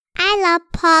love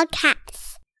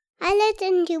podcasts. I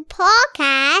listen to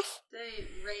podcasts. Say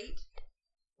rate.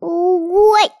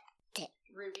 Wait.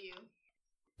 Review.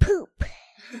 Poop.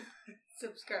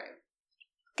 Subscribe.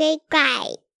 Okay,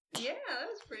 great. Yeah, that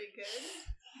was pretty good.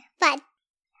 But,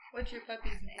 What's your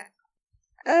puppy's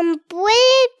name?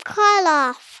 Brave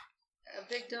Karloff. A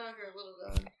big dog or a little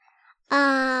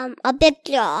dog? A big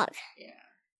dog. Yeah.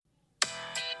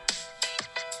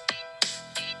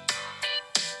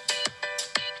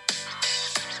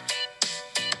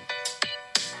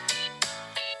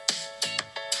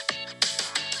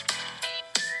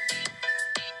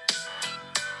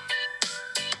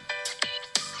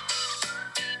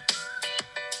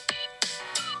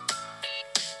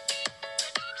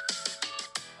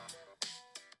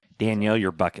 Danielle,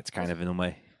 your bucket's kind of in the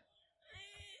way.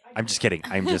 I'm just kidding.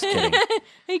 I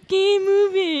can't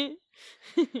move it.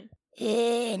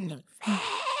 In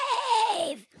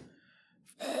 5.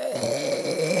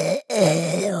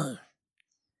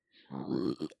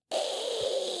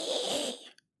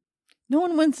 No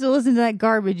one wants to listen to that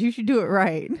garbage. You should do it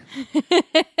right.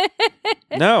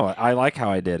 No, I like how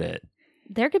I did it.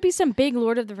 There could be some big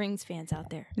Lord of the Rings fans out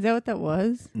there. Is that what that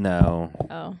was? No.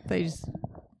 Oh. They just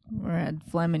had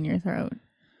phlegm in your throat.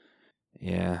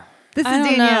 Yeah. This I is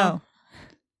don't Danielle. know.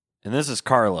 And this is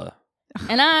Carla.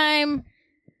 And I'm...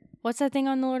 What's that thing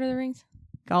on the Lord of the Rings?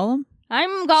 Gollum?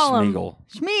 I'm Gollum. Schmeagol.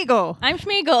 Schmeagol. I'm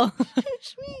Schmeagol.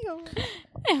 Schmeagol.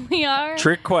 And we are...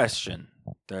 Trick question.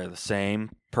 They're the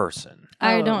same person.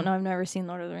 I Oh. don't know. I've never seen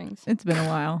Lord of the Rings. It's been a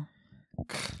while.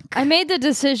 I made the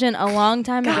decision a long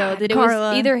time ago God, that it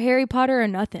Carla. was either Harry Potter or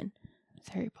nothing. It's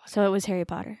Harry Potter. So it was Harry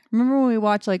Potter. Remember when we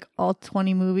watched like all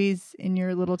 20 movies in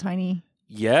your little tiny...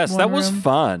 Yes, One that was room.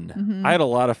 fun. Mhm. I had a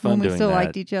lot of fun when we doing still that.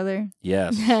 liked each other?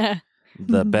 Yes.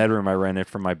 The bedroom I rented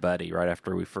from my buddy right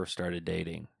after we first started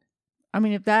dating. I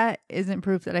mean, if that isn't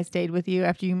proof that I stayed with you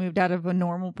after you moved out of a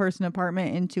normal person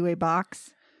apartment into a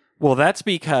box. Well, that's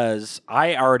because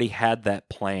I already had that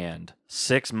planned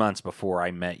 6 months before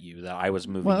I met you that I was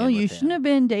moving Well, in you with shouldn't him. have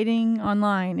been dating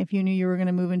online if you knew you were going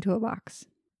to move into a box.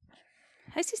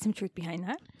 I see some truth behind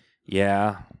that.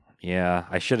 Yeah.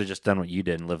 I should have just done what you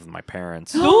did and lived with my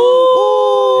parents.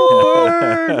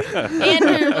 Burn! And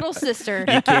her little sister.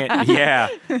 You can't.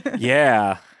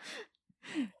 Yeah.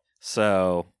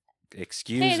 So,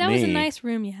 excuse me. Hey, that was a nice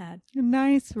room you had.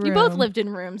 Nice room. You both lived in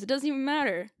rooms. It doesn't even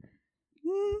matter.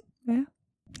 Yeah.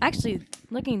 Actually,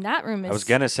 looking that room is... I was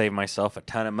gonna save myself a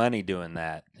ton of money doing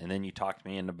that, and then you talked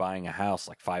me into buying a house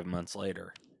like 5 months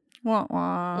later. Wah,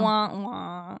 wah. Wah,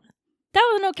 wah. That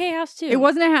was an okay house, too. It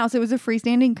wasn't a house. It was a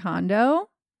freestanding condo.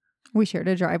 We shared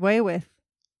a driveway with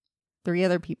 3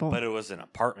 other people. But it was an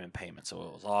apartment payment, so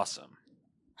it was awesome.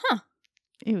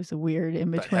 It was a weird in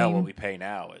But hell, what between. we pay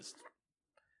now is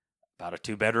about a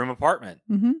 2-bedroom apartment.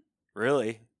 Mm-hmm.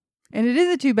 Really? And it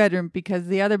is a 2-bedroom because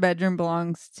the other bedroom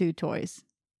belongs to Toys.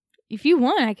 If you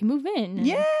want, I can move in. and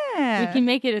Yeah. We can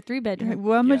make it a 3-bedroom.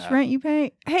 Well, how much Yeah. rent you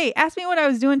pay? Hey, ask me what I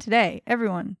was doing today,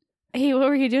 everyone. Hey, what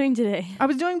were you doing today? I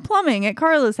was doing plumbing at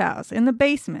Carla's house in the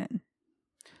basement.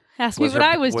 Ask me what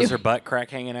I was Was her doing. butt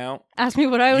crack hanging out? Ask me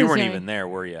what I was You weren't doing. even there,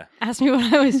 were you? Ask me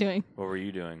what I was doing. What were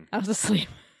you doing? I was asleep.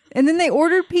 And then they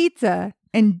ordered pizza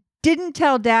and didn't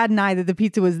tell Dad and I that the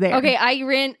pizza was there. Okay, I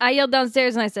yelled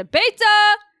downstairs and I said, "Pizza!"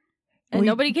 And We-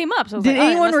 nobody came up. So I was Did like,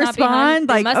 anyone they must not be respond?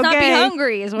 They Like, must not be okay.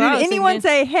 hungry is what I Did was anyone thinking.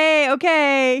 say, hey,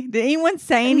 okay? Did anyone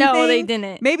say anything? No, they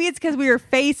didn't. Maybe it's because we were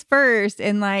face first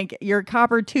and like your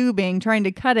copper tubing trying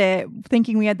to cut it,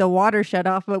 thinking we had the water shut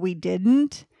off, but we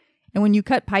didn't. And when you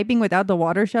cut piping without the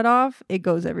water shut off, it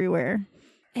goes everywhere.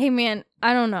 Hey man,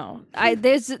 I don't know.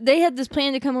 They had this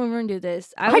plan to come over and do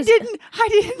this. I didn't.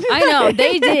 I know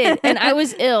they did, and I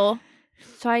was ill,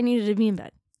 so I needed to be in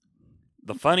bed.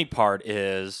 The funny part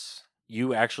is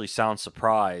you actually sound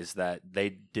surprised that they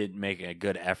did make a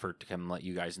good effort to come let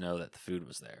you guys know that the food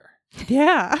was there.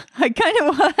 Yeah, I kind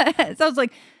of was. I was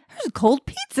like, there's a cold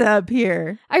pizza up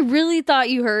here. I really thought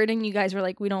you heard, and you guys were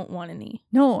like, "We don't want any."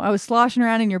 No, I was sloshing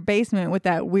around in your basement with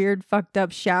that weird fucked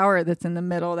up shower that's in the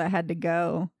middle that had to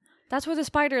go. That's where the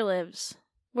spider lives.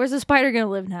 Where's the spider gonna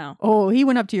live now? Oh, he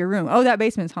went up to your room. Oh, that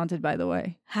basement's haunted, by the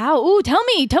way. How? Ooh, tell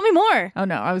me more. Oh,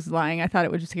 no, I was lying. I thought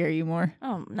it would scare you more.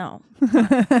 Oh no,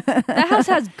 that house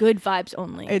has good vibes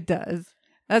only. It does.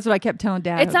 That's what I kept telling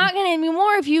Dad. It's not gonna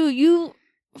anymore if you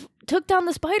took down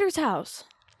the spider's house.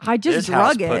 I just This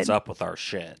house drug puts it. up with our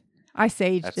shit. I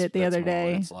saged That's, it the that's other more what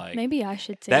day. it's like. Maybe I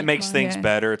should say That makes mine. things Yeah.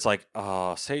 better. It's like,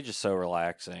 oh, Sage is so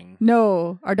relaxing.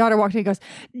 No, our daughter walked in and goes,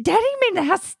 Daddy made the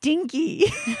house stinky.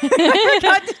 I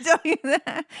forgot to tell you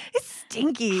that. It's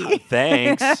stinky.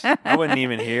 Thanks. I wasn't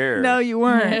even here. No, you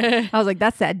weren't. I was like,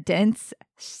 that's that dense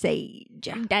sage.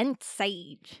 Dense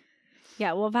sage.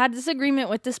 Yeah, well, I've had this agreement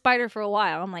with the spider for a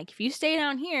while. I'm like, if you stay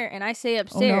down here and I stay Oh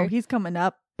upstairs, no, he's coming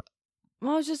up.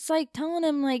 well, I was just like telling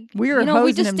him like, We were we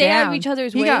hosing just him stay out down. of each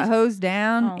other's He ways. got hosed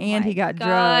down Oh and my he got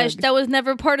gosh, drugged. that was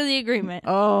never part of the agreement.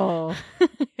 Oh.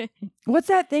 What's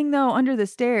that thing though under the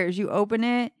stairs? You open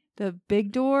it, the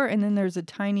big door, and then there's a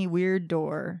tiny weird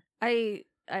door. I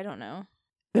don't know.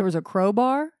 There was a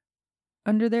crowbar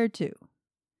under there too.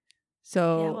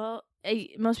 So Yeah, well,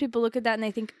 most people look at that and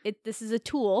they think this is a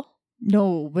tool.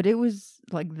 no, but it was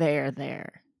like there.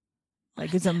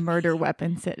 Like it's a murder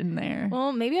weapon sitting there.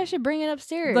 Well, maybe I should bring it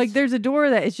upstairs. Like there's a door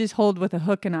that is just hold with a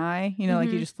hook and eye. You know, like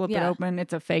you Mhm. just flip it Yeah. open.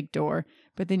 It's a fake door.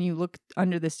 But then you look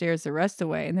under the stairs the rest of the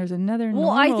way, and there's another well,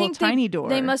 I normal think tiny door.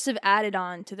 they must have added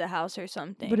on to the house or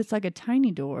something. But it's like a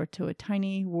tiny door to a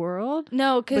tiny world.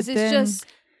 no, because but it's then- just.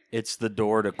 It's the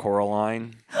door to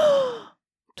Coraline.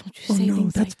 Don't you Oh say no,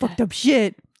 things that's like fucked that. up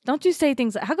shit. Don't you say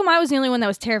things like. How come I was the only one that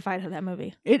was terrified of that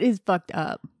movie? It is fucked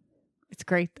up. It's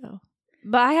great though.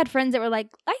 But I had friends that were like,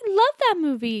 I love that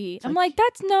movie. I'm like, like,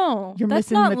 that's no. you're That's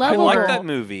missing not the I lovable. like core. that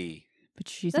movie. But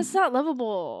she's That's not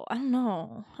lovable. I don't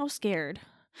know. I was scared.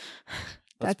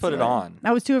 Let's that's put it on.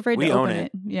 I was too afraid We to own open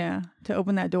it. it. Yeah, to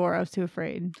open that door, I was too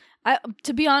afraid.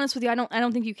 To be honest with you, I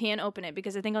don't think you can open it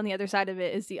because I think on the other side of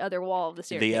it is the other wall of the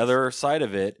staircase. The other side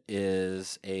of it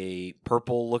is a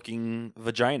purple-looking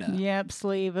vagina, Yep,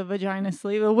 sleeve, a vagina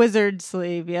sleeve, a wizard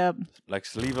sleeve. Yep. like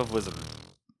sleeve of wizard.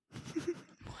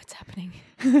 What's happening?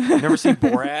 Never seen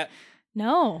Borat?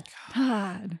 No,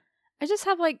 God. I just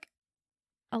have like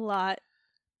a lot.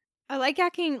 I like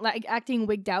acting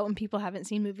wigged out when people haven't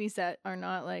seen movies that are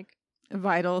not like.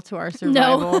 Vital to our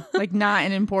survival. Like not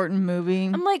an important movie.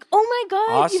 I'm like, oh my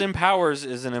god, Austin Powers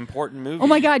is an important movie. Oh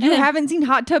my God, you And then- haven't seen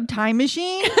Hot Tub Time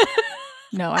Machine?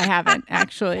 No, I haven't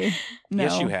actually. No.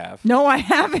 Yes, you have. No, I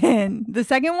haven't. The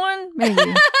second one, maybe.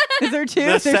 Is there two?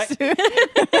 The There's sec- two.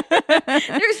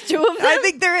 There's two of them. I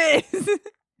think there is.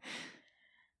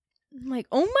 I'm like,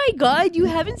 oh my god, you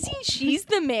haven't seen She's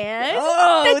the Man?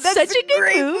 Oh, that's such a good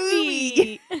great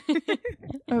movie.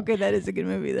 Okay, that is a good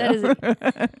movie though.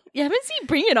 That is You haven't seen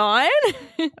Bring It On?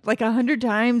 Like 100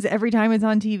 times every time it's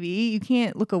on TV. You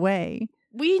can't look away.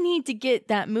 We need to get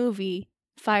that movie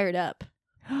fired up.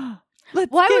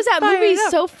 Let's Why get was that fired movie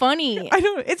up. so funny? I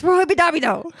don't. It's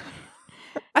Rohibidabido.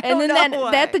 And then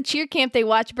that at the cheer camp they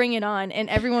watch Bring It On, and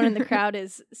everyone in the crowd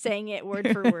is saying it word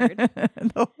for word.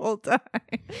 the whole time.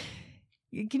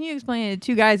 Can you explain it?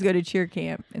 Two guys go to cheer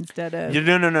camp instead of.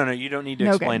 No. You don't need to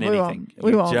Okay, explain we anything. won't.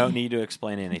 We You won't. don't need to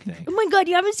explain anything. Oh my god,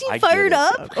 you haven't seen I get Fired it.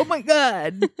 Up? Oh my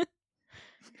God.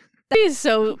 That is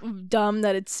so dumb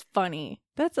that it's funny.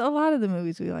 That's a lot of the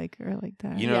movies we like are like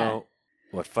that. You know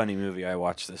what funny movie I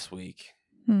watched this week?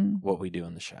 Hmm. What We Do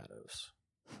in the Shadows.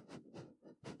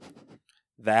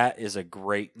 That is a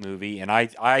great movie, and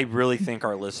I really think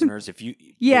our listeners, if you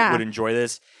Yeah. would enjoy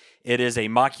this, it is a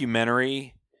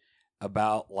mockumentary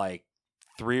about like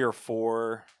 3 or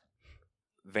 4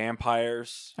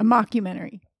 vampires A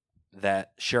mockumentary.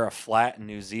 that share a flat in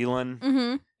New Zealand, Mm-hmm.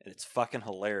 and it's fucking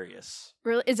hilarious.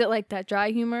 Really? Is it like that dry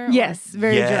humor? or- Yes,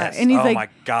 very Yes. dry. And he's oh like, my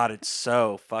god, it's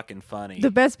so fucking funny. the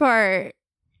best part,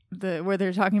 where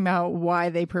they're talking about why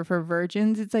they prefer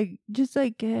virgins, it's like, just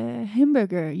like a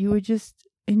hamburger. You would just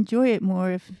enjoy it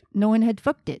more if no one had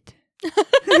fucked it.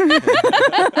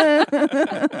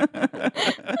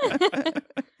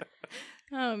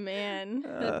 Oh man,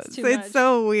 that's too So much. it's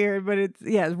so weird, but it's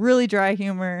really dry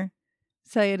humor.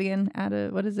 Say it again.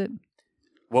 What is it?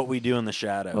 What We Do in the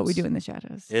Shadows. What We Do in the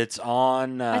Shadows. It's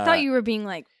on. I thought you were being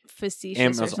like facetious or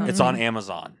Amazon. something. It's on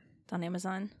Amazon. It's on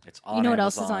Amazon. It's on. You know what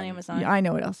else is on Amazon? Yeah, I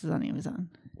know what else is on Amazon.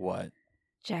 What?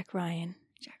 Jack Ryan.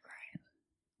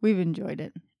 We've enjoyed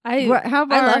it. I How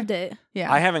far? loved it.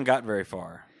 Yeah. I haven't got very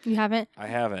far. You haven't? I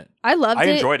haven't. I loved I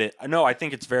it. enjoyed it. No, I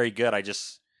think it's very good. I think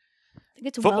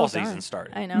it's Football well season done.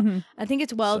 started. I know. Mhm. I think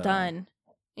it's well So- done.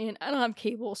 And I don't have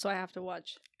cable, so I have to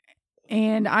watch.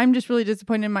 And I'm just really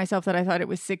disappointed in myself that I thought it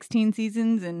was 16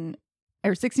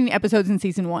 or 16 episodes in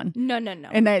season 1. No.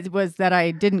 And that was that I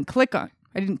didn't click on.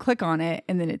 I didn't click on it,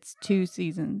 and then it's 2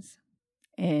 seasons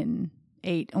and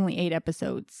only 8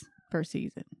 episodes per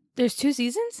season. There's 2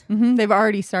 seasons? They've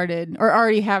already started or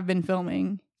already have been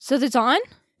filming. So it's on?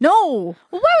 No,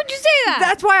 Well, why would you say that?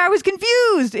 that's why I was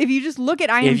confused. If you just look at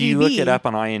IMDb, If you look it up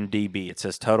on IMDb, it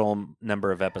says total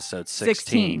number of episodes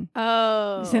 16.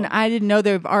 Oh. Listen, I didn't know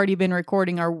they've already been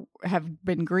recording or have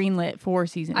been greenlit for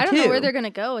season 2. I don't know where they're going to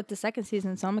go with the second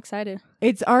season, so I'm excited.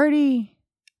 It's already.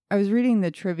 I was reading the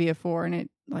trivia for, and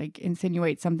it like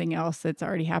insinuates something else that's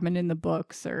already happened in the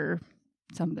books or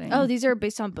something. Oh, these are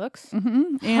based on books?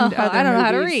 And other I don't know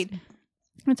how to movies. read.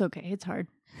 It's okay. It's hard.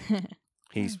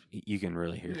 You can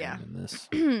really hear Yeah. him in this.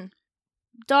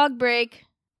 Dog break.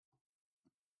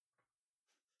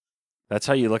 That's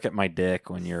how you look at my dick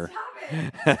when you're.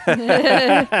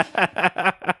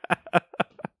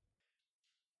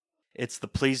 It's the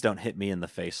please don't hit me in the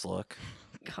face look.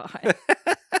 God.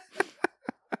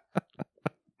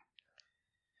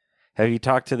 Have you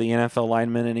talked to the NFL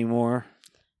lineman anymore?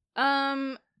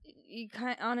 You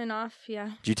kind on and off,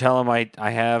 yeah. Did you tell him I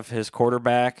have his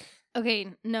quarterback? Okay,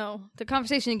 no. The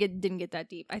conversation didn't get that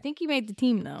deep. I think he made the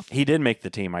team, though. He did make the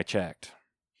team. I checked.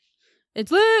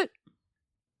 It's lit!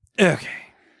 Okay.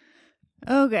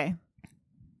 Okay.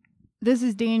 This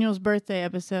is Daniel's birthday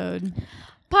episode.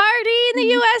 Party in the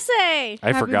USA! I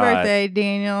Happy forgot. birthday,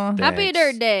 Daniel. Thanks. Happy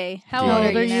Dirt Day. How Yeah. old How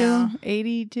old are are you now? you?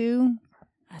 82?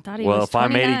 I thought he Well, was if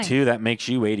I'm 29. 82, that makes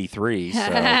you 83. So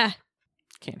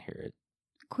can't hear it.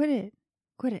 Quit it.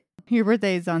 Quit it. Your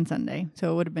birthday is on Sunday,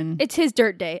 so it would have been... It's his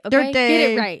dirt day, okay? Dirt day.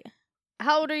 Get it right.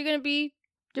 How old are you going to be?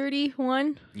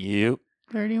 31? You.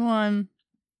 31.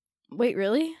 Wait,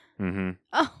 really? Mm-hmm.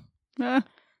 Oh. Ah,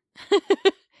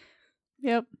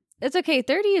 yep. It's okay.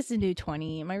 30 is the new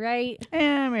 20. Am I right?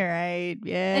 Am I right?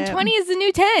 Yeah. And 20 is the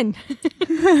new 10.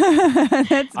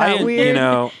 That's not weird. You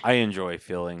know, I enjoy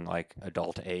feeling like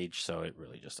adult age, so it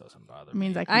really just doesn't bother It me.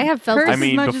 means I can I have felt curse I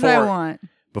mean, as much as I before- want.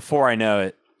 Before I know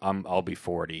it, I'll be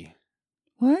 40.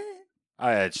 What?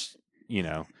 It's, you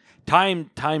know, time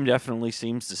definitely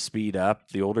seems to speed up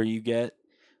the older you get,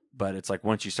 but it's like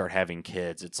once you start having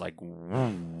kids, it's like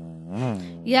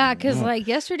Yeah, because like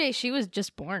yesterday she was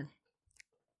just born.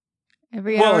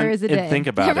 Every well, hour and, is a and day. think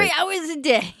about Every it. hour is a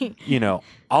day. You know,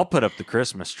 I'll put up the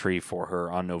Christmas tree for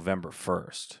her on November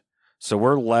 1st. So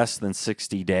we're less than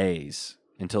 60 days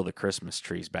until the Christmas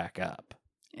tree's back up.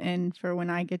 And for when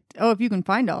I get... Oh, if you can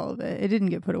find all of it. It didn't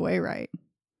get put away right.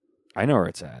 I know where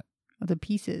it's at. The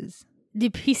pieces. The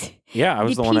piece. Yeah, I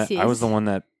was The the one that I pieces. was the one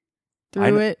that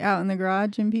Threw it out in the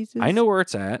garage in pieces? I know where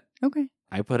it's at. Okay.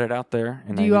 I put it out there.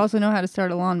 And Do you also know how to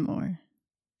start a lawnmower?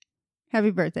 Happy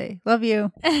birthday. Love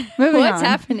you. Moving What's on.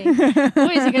 happening? Boy,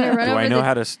 is he gonna run Do over I know the...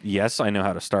 how to? Yes, I know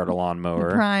how to start a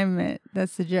lawnmower. Prime it.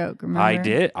 That's the joke. Remember? I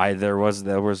did. There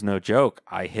was no joke.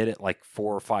 I hit it like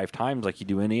 4 or 5 times, like you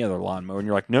do any other lawnmower, and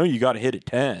you're like, no, you got to hit it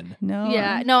 10. No.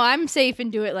 Yeah, no, I'm safe and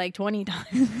do it like 20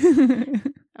 times.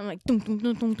 I'm like, dum, dum,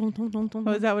 dum, dum, dum, dum, dum, dum.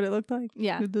 Oh, is that what it looked like?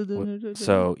 Yeah.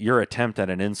 So your attempt at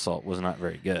an insult was not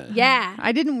very good. Yeah.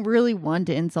 I didn't really want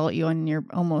to insult you on your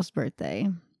almost birthday.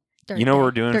 Dirt You know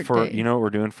what day. we're doing Dirt for day. you know what we're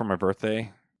doing for my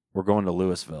birthday? We're going to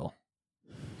Louisville,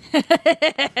 and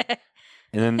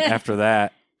then after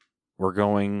that, we're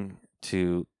going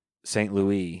to St.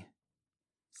 Louis.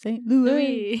 St.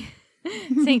 Louis.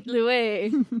 Louis. St.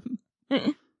 Louis.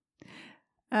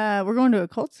 We're going to a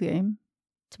Colts game.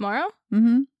 Tomorrow?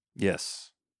 Mm-hmm.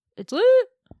 Yes, It's lit.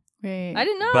 Wait. I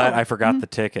didn't know. but I forgot Mhm. the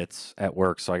tickets at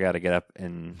work, so I got to get up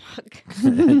and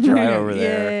drive over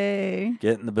there, Yay.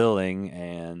 get in the building,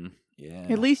 and yeah.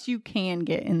 At least you can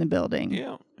get in the building.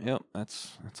 Yeah,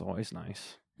 that's always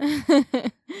nice.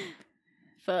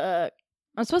 Fuck.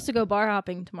 I'm supposed to go bar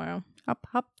hopping tomorrow Hop,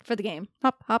 hop, for the game.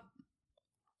 hop, hop.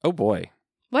 Oh boy.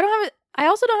 Well, I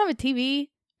also don't have a TV.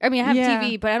 I mean, I have Yeah.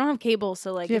 TV, but I don't have cable.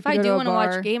 So, like, So you if have to I go do to a want to watch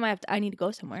bar. a game, I need to go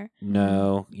somewhere.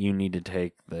 No, you need to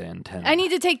take the antenna. I need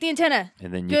to take the antenna.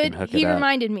 and then you Good. can hook He it up.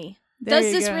 reminded me. There Does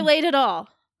you this go. relate at all?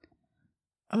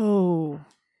 Oh,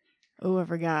 I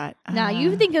forgot. Now,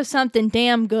 you think of something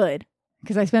damn good.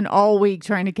 Because I spent all week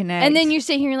trying to connect. And then you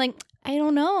sit here and you're like, I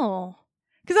don't know.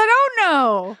 Because I don't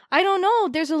know. I don't know.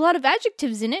 There's a lot of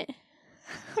adjectives in it.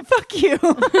 Fuck you.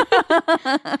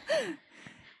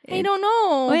 I don't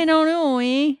know. I don't know,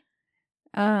 eh?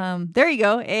 There you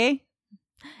go, eh?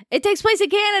 It takes place in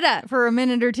Canada. For a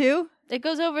minute or two. It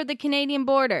goes over the Canadian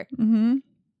border. Mm-hmm.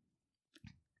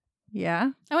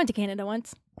 Yeah, I went to Canada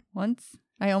once. once.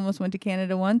 I almost went to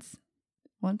Canada once.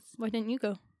 Once. Why didn't you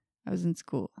go? I was in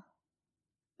school.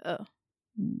 Oh.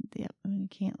 Yep, I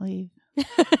can't leave.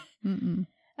 Mm-mm.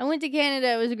 I went to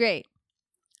Canada. It was great.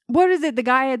 What is it? The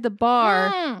guy at the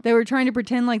bar, Mm. they were trying to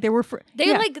pretend like they were... They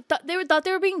yeah. like thought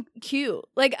they were being cute.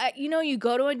 Like you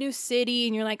go to a new city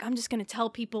and you're like, I'm just gonna tell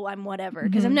people I'm whatever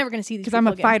because I'm Mhm. never gonna see these. Because I'm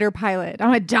a people fighter pilot.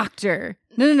 I'm a doctor.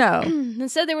 No. again.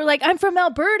 Instead, they were like, I'm from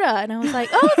Alberta, and I was like,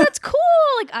 oh, that's cool.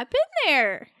 Like I've been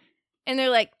there. And they're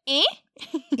like, eh?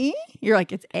 Eh? You're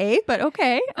like, it's A, but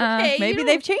okay. Okay, you Maybe don't-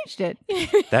 they've changed it.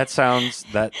 That sounds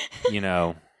you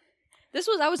know.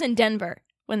 I was in Denver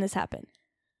when this happened,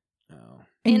 Oh,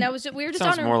 and And- we were it just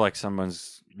sounds on more like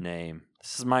someone's name.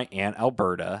 This is my aunt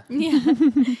Alberta. yeah.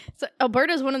 So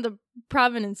Alberta's one of the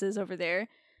provinces over there,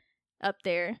 up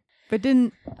there. But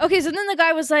didn't... Okay, so then the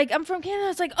guy was like, I'm from Canada. I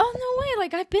was like, oh, no way.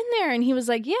 Like, I've been there. And he was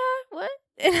like, yeah, what?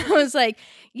 And I was like,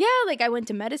 yeah, like I went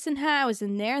to Medicine Hat, I was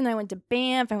in there, and then I went to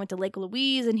Banff, I went to Lake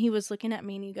Louise, and he was looking at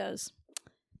me and he goes,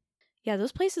 yeah,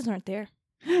 those places aren't there.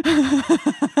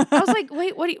 I was like,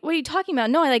 wait, what are you talking about?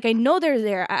 No, I know they're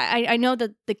there. I know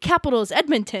that the capital is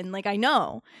Edmonton, like I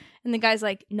know. And the guy's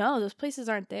like, no, those places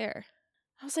aren't there.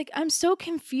 I was like, I'm so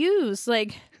confused.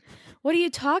 Like, what are you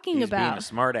talking about? Being a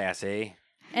smart ass, eh?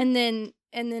 And then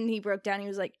he broke down. He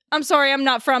was like, I'm sorry, I'm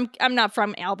not from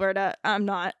Alberta. I'm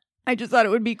not. I just thought it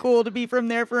would be cool to be from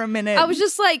there for a minute. I was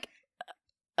just like,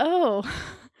 oh,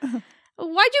 why'd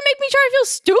you make me try to feel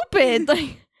stupid?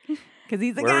 Like, because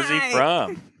he's a Where guy. is he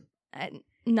from?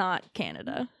 Not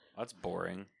Canada. That's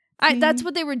boring. That's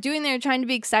what they were doing. They were trying to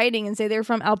be exciting and say they were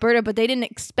from Alberta, but they didn't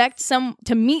expect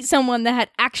to meet someone that had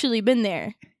actually been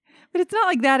there. But it's not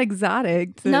like that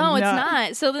exotic. No, it's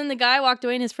not. So then the guy walked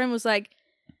away and his friend was like,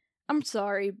 I'm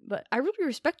sorry, but I really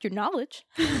respect your knowledge.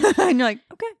 And you're like,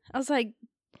 okay. I was like,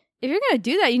 if you're going to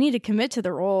do that, you need to commit to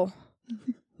the role.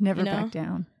 Never You know? back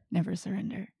down. Never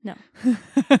surrender. No.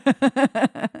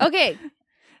 Okay.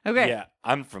 Okay. Yeah,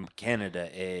 I'm from Canada,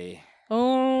 eh?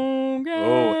 Oh,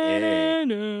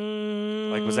 Canada.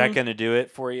 Like, was that going to do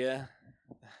it for you?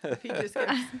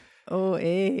 Oh,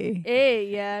 eh.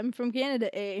 Yeah, I'm from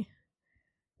Canada,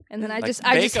 And then I Like, just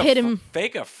fake hit him.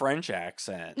 Fake a French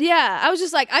accent. Yeah, I was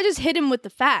just like, I just hit him with the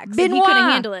facts. And he Benoit. couldn't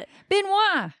handle it.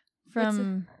 Benoit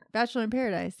from Bachelor in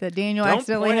Paradise that Daniel Don't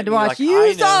accidentally point had at to me watch. like You I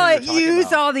know saw who it. you're talking You about.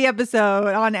 saw the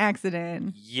episode on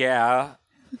accident. Yeah,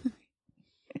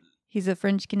 He's a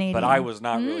French Canadian. but I was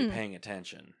not really Mm. paying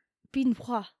attention.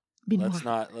 Benoit.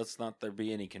 Benoit. Let's not there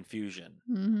be any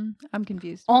confusion. I'm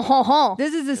confused. Oh,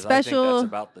 This is a 'Cause I think that's special.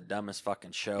 about the dumbest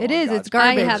fucking show. It on is, God's it's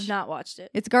garbage. I planet. have not watched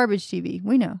it. It's garbage TV.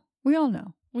 We know. We all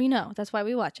know. We know. That's why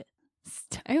we watch it.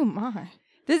 Oh, my.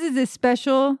 This is a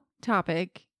special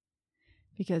topic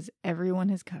because everyone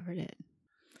has covered it.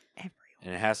 Everyone.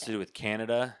 And it has to do with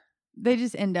Canada. They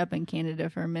just end up in Canada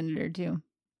for a minute or two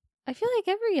I feel like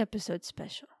every episode's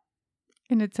special.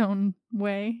 in its own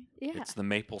way. Yeah. It's the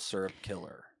maple syrup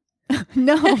killer.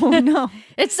 No.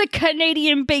 It's the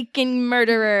Canadian bacon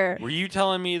murderer. Were you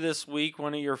telling me this week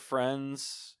one of your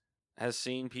friends has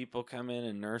seen people come in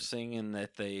and nursing and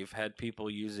that they've had people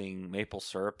using maple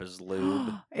syrup as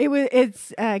lube?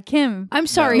 It's Kim. I'm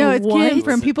sorry. No, it's what? Kim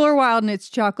from Was it- People Are Wild, and it's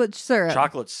chocolate syrup.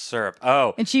 Chocolate syrup.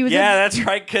 Oh. And she was that's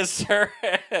right, because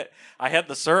I had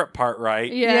the syrup part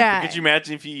right. Yeah. Could you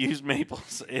imagine if you used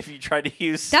if you tried to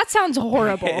use... That sounds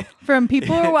horrible. from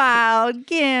People Are Wild.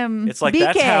 Kim. It's like BK.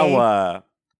 that's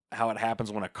how it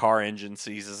happens when a car engine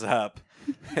seizes up.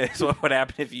 It's what would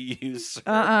happen if you use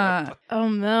syrup. Oh,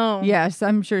 no. Yes,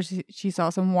 I'm sure she saw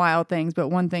some wild things, but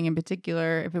one thing in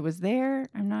particular, if it was there,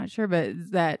 I'm not sure, but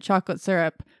it's that chocolate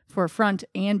syrup for front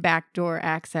and back door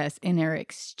access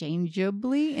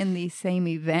interchangeably in the same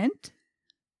event.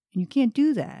 And you can't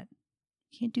do that.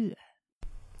 You can't do that.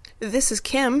 This is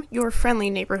Kim, your friendly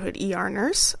neighborhood ER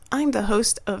nurse. I'm the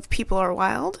host of People Are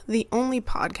Wild, the only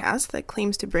podcast that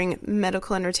claims to bring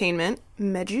medical entertainment,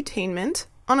 medutainment,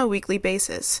 on a weekly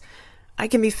basis. I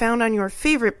can be found on your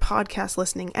favorite podcast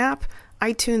listening app,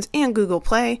 iTunes and Google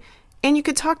Play, and you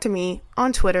could talk to me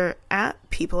on Twitter at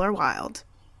People Are Wild.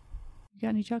 You got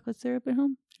any chocolate syrup at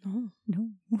home? No. No.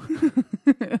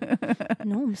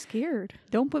 No, I'm scared.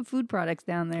 Don't put food products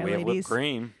down there, We have whipped ladies.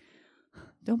 cream.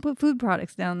 Don't put food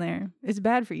products down there. It's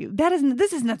bad for you.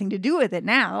 This has nothing to do with it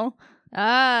now.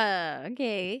 Ah,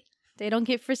 okay. They don't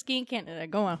get frisky in Canada.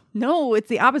 Go on. No, it's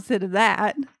the opposite of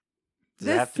that. Does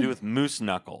it have to do with moose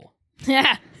knuckle?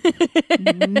 Yeah.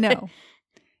 No.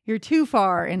 You're too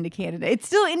far into Canada. It's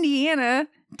still Indiana.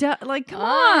 Like, come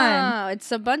on. Oh,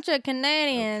 it's a bunch of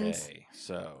Canadians Okay,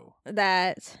 so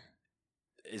that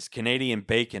is Canadian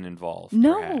bacon involved?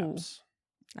 No. Perhaps?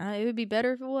 it would be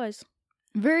better if it was.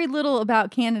 Very little about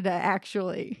Canada,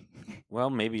 actually. Well,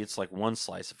 maybe it's like one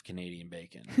slice of Canadian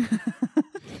bacon.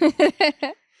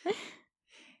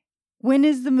 When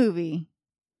is the movie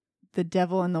The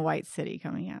Devil in the White City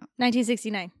coming out?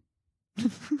 1969.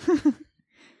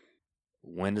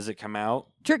 When does it come out?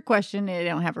 Trick question. They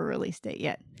don't have a release date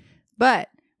yet. But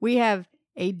we have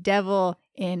a devil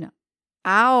in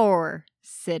our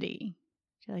city.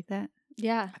 Do you like that?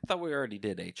 Yeah. I thought we already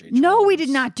did H.H. No, we Holmes. did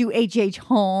not do H.H.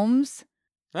 Holmes.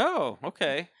 Oh,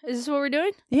 okay. Is this what we're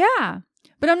doing? Yeah.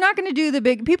 But I'm not going to do the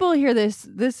big... People hear this.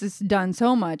 This is done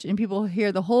so much. And people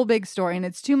hear the whole big story. And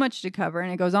it's too much to cover.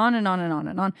 And it goes on and on and on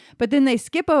and on. But then they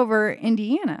skip over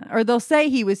Indiana. Or they'll say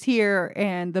he was here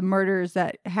and the murders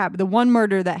that happened... The one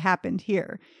murder that happened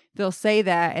here. They'll say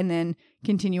that and then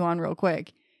continue on real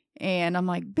quick. And I'm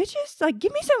like, bitches, like,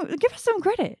 give us some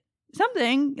credit.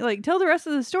 Something. Like, tell the rest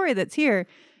of the story that's here.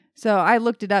 So I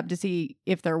looked it up to see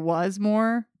if there was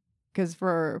more, because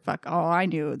for fuck all I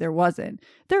knew, there wasn't.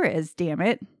 There is, damn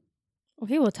it.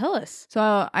 Okay, well, tell us.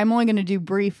 So I'm only going to do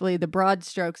briefly the broad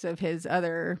strokes of his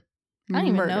other I don't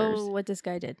even murders. know what this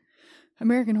guy did.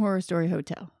 American Horror Story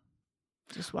Hotel.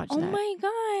 Just watch Oh that. my god.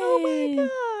 Oh my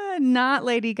god. Not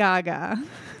Lady Gaga.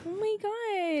 Oh my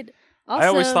god. Also, I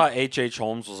always thought H.H.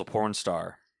 Holmes was a porn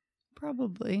star.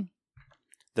 Probably.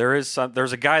 There's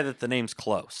a guy that the name's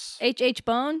close. H.H.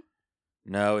 Bone?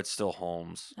 No, it's still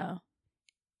Holmes. Oh.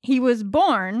 He was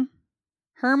born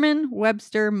Herman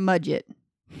Webster Mudgett.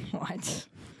 What?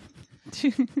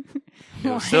 It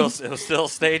was still a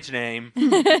stage name.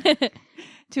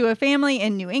 To a family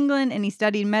in New England, and he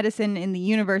studied medicine in the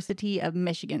University of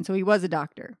Michigan. So he was a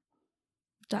doctor.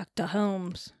 Dr.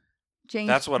 Holmes. James.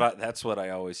 That's what I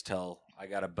always tell. I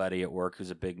got a buddy at work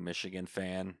who's a big Michigan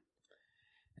fan,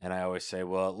 and I always say,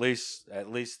 well, at least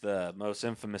the most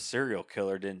infamous serial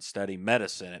killer didn't study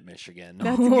medicine at Michigan.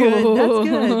 That's good.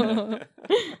 That's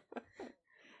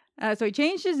good. So he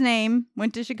changed his name,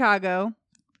 went to Chicago,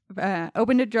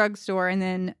 opened a drugstore, and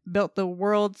then built the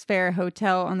World's Fair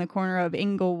Hotel on the corner of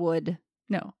Inglewood.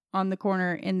 No, on the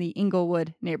corner in the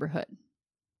Inglewood neighborhood.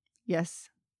 Yes.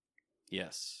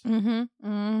 Yes. Mm-hmm.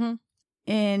 Mm-hmm.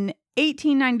 In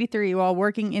 1893, while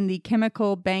working in the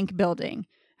Chemical Bank building,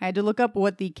 I had to look up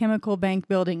what the Chemical Bank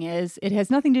building is. It has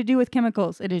nothing to do with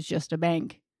chemicals. It is just a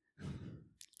bank.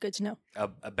 Good to know.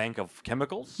 A bank of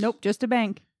chemicals? Nope, just a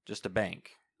bank. Just a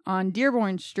bank. On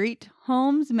Dearborn Street,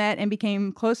 Holmes met and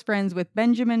became close friends with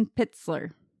Benjamin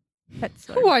Petzler.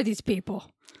 Who are these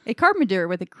people? A carpenter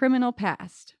with a criminal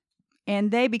past. And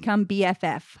they become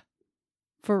BFF.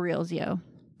 For reals, yo.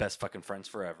 Best fucking friends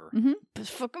forever. Mm-hmm.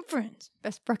 Best fucking friends.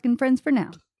 Best fucking friends for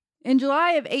now. In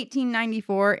July of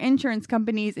 1894, insurance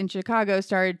companies in Chicago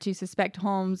started to suspect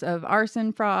Holmes of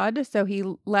arson fraud, so he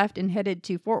left and headed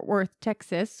to Fort Worth,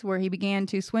 Texas, where he began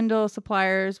to swindle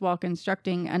suppliers while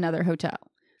constructing another hotel.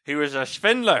 He was a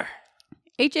swindler.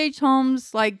 H.H.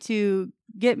 Holmes liked to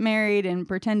get married and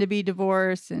pretend to be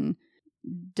divorced and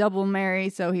double marry,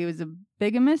 so he was a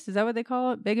bigamist. Is that what they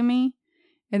call it? Bigamy?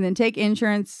 And then take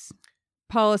insurance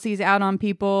policies out on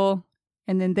people,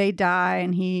 and then they die,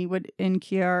 and he would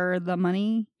incur the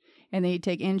money. And then he'd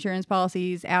take insurance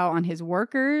policies out on his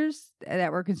workers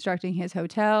that were constructing his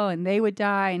hotel, and they would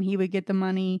die, and he would get the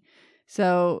money.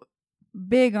 So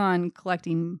big on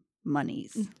collecting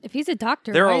monies. If he's a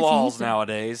doctor, There why are is he laws used to-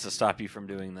 nowadays to stop you from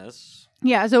doing this.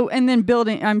 Yeah, so, and then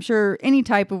building, I'm sure any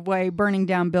type of way, burning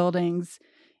down buildings,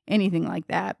 anything like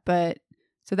that. But,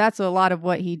 so that's a lot of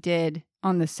what he did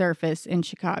on the surface in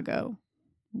Chicago.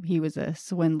 He was a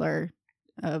swindler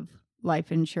of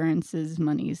life insurance's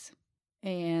monies.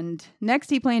 And next,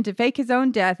 he planned to fake his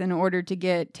own death in order to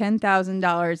get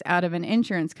 $10,000 out of an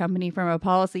insurance company from a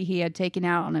policy he had taken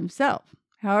out on himself.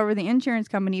 However, the insurance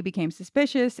company became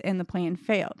suspicious and the plan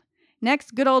failed.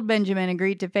 Next, good old Benjamin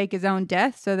agreed to fake his own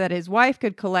death so that his wife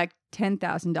could collect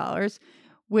 $10,000,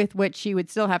 with which she would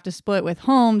still have to split with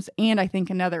Holmes and I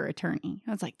think another attorney.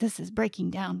 I was like, this is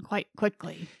breaking down quite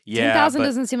quickly. Yeah, 10,000 but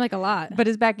doesn't seem like a lot. But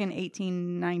it's back in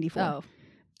 1894.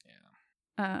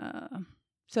 Oh.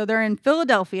 So they're in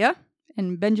Philadelphia,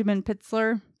 and Benjamin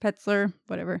Petzler,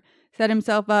 whatever, set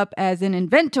himself up as an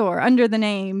inventor under the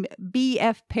name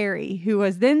B.F. Perry, who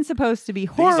was then supposed to be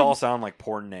these horrible. all sound like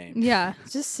porn names. Yeah,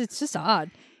 it's just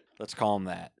odd. Let's call him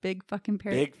that. Big fucking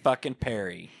Perry. Big fucking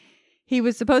Perry. He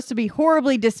was supposed to be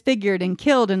horribly disfigured and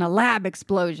killed in a lab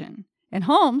explosion. And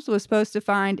Holmes was supposed to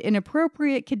find an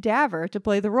appropriate cadaver to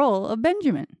play the role of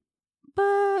Benjamin.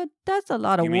 But that's a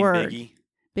lot of You mean work. Biggie?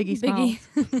 Biggie Smalls.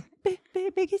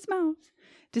 Biggie. Biggie Smalls.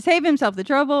 To save himself the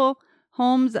trouble,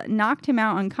 Holmes knocked him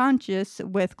out unconscious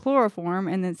with chloroform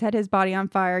and then set his body on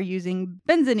fire using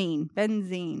benzene.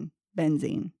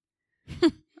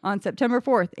 On September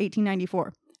 4th,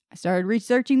 1894. I started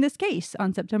researching this case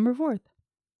on September 4th.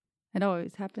 It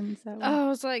always happens that way. Oh, I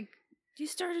was like, you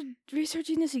started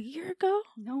researching this a year ago?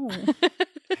 No.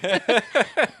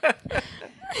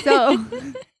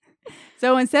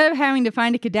 So instead of having to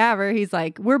find a cadaver, he's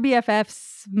like, we're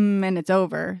BFFs and it's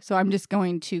over. So I'm just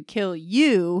going to kill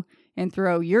you and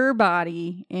throw your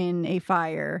body in a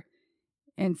fire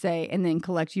and then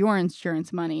collect your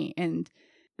insurance money. And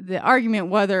the argument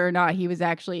whether or not he was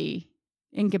actually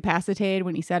incapacitated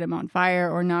when he set him on fire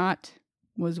or not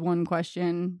was one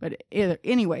question. But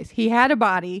anyways, he had a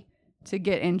body to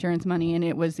get insurance money, and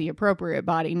it was the appropriate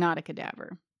body, not a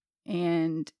cadaver.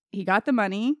 And he got the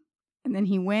money, and then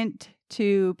he went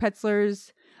to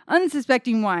Petzler's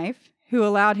unsuspecting wife, who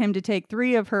allowed him to take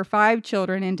 3 of her 5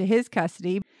 children into his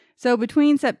custody. So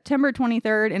between September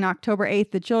 23rd and October 8th,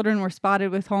 the children were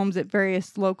spotted with Holmes at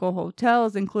various local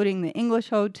hotels, including the English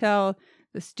Hotel,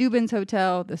 the Steubens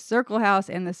Hotel, the Circle House,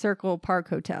 and the Circle Park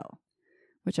Hotel,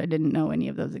 which I didn't know any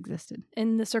of those existed.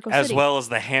 In the Circle As City. well as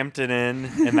the Hampton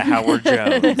Inn and the Howard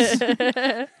Jones.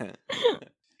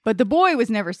 But the boy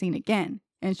was never seen again,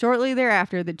 and shortly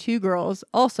thereafter, the two girls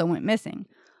also went missing.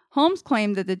 Holmes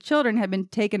claimed that the children had been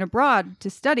taken abroad to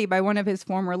study by one of his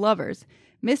former lovers,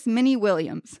 Miss Minnie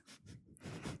Williams.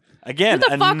 Again, Who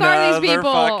the fuck are these another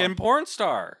people? fucking porn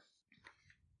star.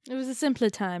 It was a simpler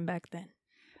time back then.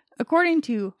 According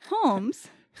to Holmes,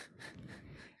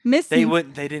 Miss They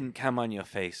didn't come on your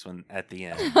face when at the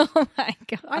end. Oh my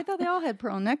god. I thought they all had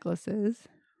pearl necklaces.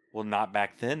 Well, not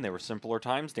back then. They were simpler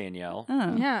times, Danielle.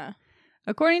 Oh. Yeah.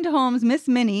 According to Holmes, Miss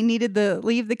Minnie needed to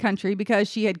leave the country because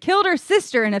she had killed her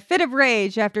sister in a fit of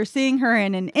rage after seeing her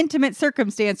in an intimate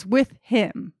circumstance with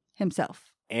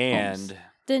himself. And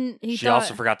Then she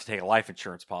also forgot to take a life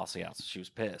insurance policy out, so she was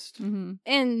pissed. Mm-hmm.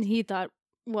 And he thought,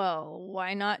 well,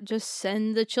 why not just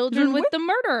send the children with the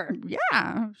murderer?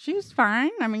 Yeah, she was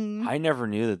fine. I mean, I never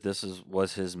knew that this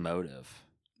was his motive.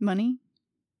 money.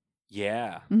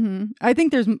 Yeah. Mm-hmm. I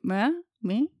think there's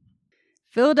me.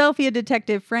 Philadelphia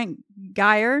detective Frank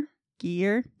Geyer,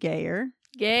 Gayer. Geyer.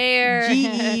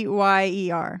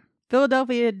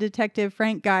 Philadelphia detective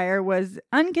Frank Geyer was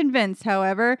unconvinced,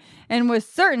 however, and was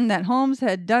certain that Holmes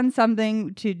had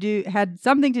something to do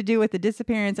with the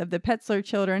disappearance of the Petzler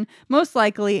children, most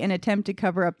likely an attempt to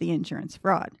cover up the insurance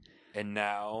fraud. And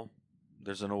now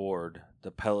there's an award,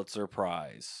 the Pulitzer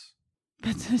Prize.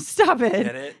 Stop it.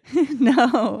 Get it?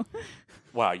 No.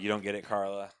 Wow, you don't get it,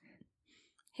 Carla?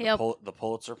 Help. The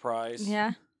Pulitzer Prize?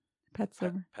 Yeah.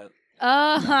 Petzler.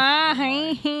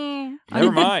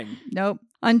 Never mind. Nope.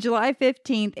 On July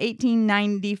 15th,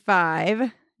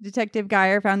 1895, Detective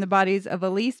Geyer found the bodies of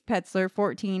Elise Petzler,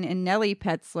 14, and Nellie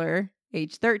Petzler,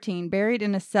 age 13, buried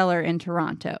in a cellar in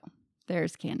Toronto.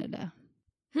 There's Canada.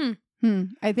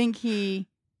 I think he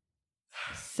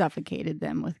suffocated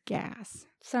them with gas.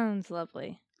 Sounds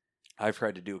lovely. I've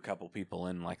tried to do a couple people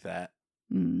in like that.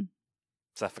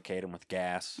 Suffocate them with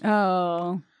gas.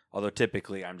 Oh. Although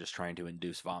typically I'm just trying to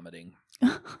induce vomiting.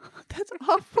 That's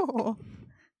awful.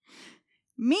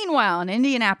 Meanwhile, in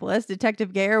Indianapolis,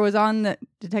 Detective Geyer was on the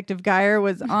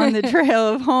trail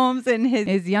of Holmes and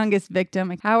his youngest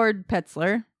victim, Howard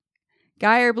Petzler.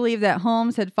 Geyer believed that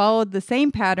Holmes had followed the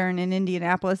same pattern in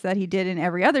Indianapolis that he did in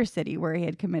every other city where he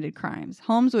had committed crimes.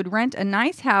 Holmes would rent a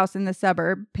nice house in the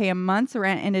suburb, pay a month's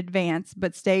rent in advance,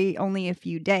 but stay only a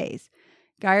few days.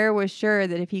 Geyer was sure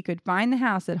that if he could find the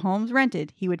house that Holmes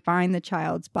rented, he would find the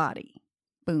child's body.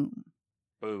 Boom.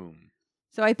 Boom.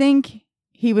 So I think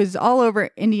he was all over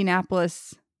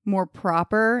Indianapolis more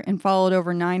proper and followed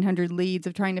over 900 leads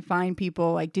of trying to find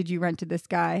people like, did you rent to this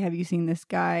guy? Have you seen this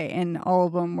guy? And all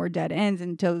of them were dead ends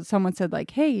until someone said like,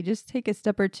 hey, just take a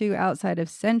step or two outside of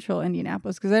central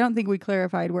Indianapolis. Because I don't think we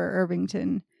clarified where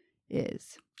Irvington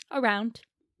is. Around.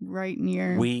 Right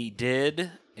near. We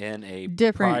did in a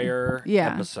Different- prior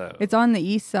yeah. episode. It's on the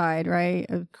east side, right?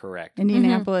 Correct.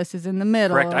 Indianapolis is in the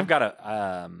middle. Correct. I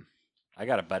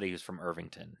got a buddy who's from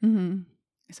Irvington. Mm-hmm.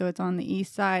 So it's on the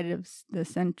east side of the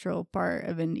central part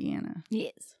of Indiana.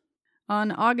 Yes.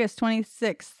 On August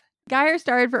 26th, Geyer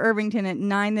started for Irvington at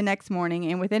 9 the next morning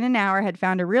and within an hour had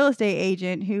found a real estate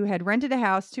agent who had rented a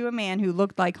house to a man who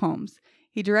looked like Holmes.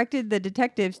 He directed the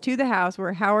detectives to the house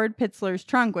where Howard Petzler's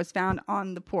trunk was found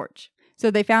on the porch.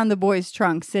 So they found the boy's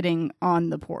trunk sitting on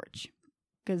the porch.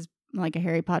 Because like a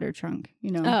Harry Potter trunk,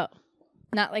 you know. Oh.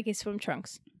 Not like his swim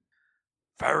trunks.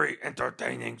 Very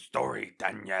entertaining story,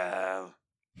 Danielle.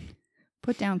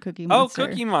 Put down Cookie Monster. Oh,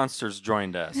 Cookie Monster's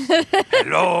joined us.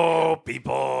 Hello,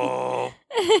 people.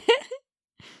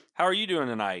 How are you doing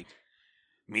tonight?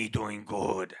 Me doing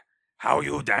good. How are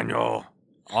you, Daniel?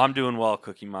 Oh, I'm doing well,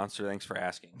 Cookie Monster. Thanks for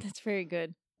asking. That's very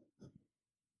good.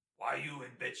 Why are you in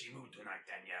bitchy mood tonight,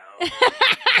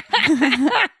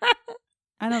 Danielle?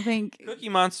 I don't think... Cookie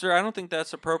Monster, I don't think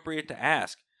that's appropriate to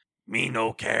ask. Me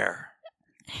no care.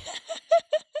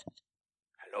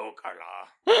 Hello, Carla.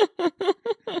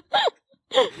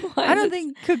 I don't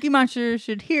think Cookie Monster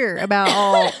should hear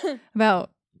about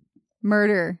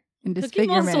murder and Cookie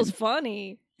disfigurement. Monster's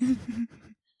funny.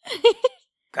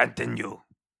 Continue.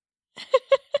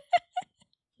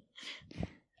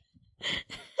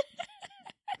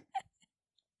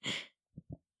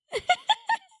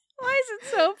 Why is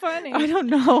it so funny? I don't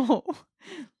know.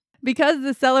 Because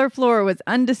the cellar floor was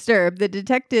undisturbed, the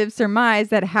detectives surmised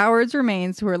that Howard's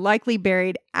remains were likely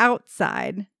buried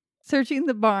outside. Searching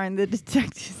the barn, the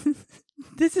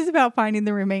This is about finding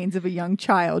the remains of a young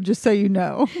child, just so you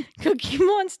know. Cookie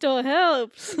Monster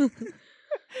helps.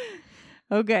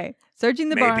 Okay. Searching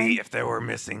the Maybe barn. if they were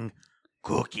missing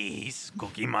cookies,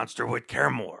 Cookie Monster would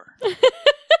care more.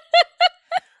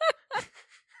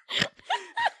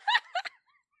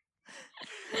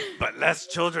 But less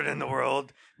children in the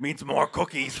world means more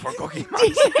cookies for Cookie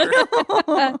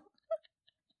Monster.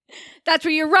 That's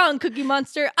where you're wrong, Cookie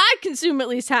Monster. I consume at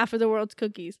least half of the world's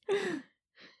cookies.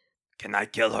 Can I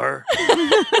kill her?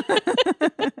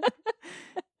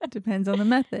 Depends on the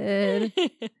method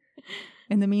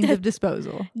and the means of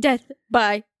disposal. Death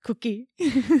by cookie.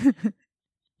 In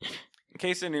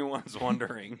case anyone's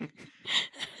wondering,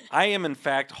 I am in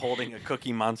fact holding a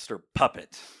Cookie Monster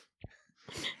puppet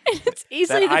It's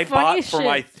easily that the I bought funniest for shit.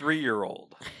 my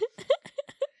 3-year-old.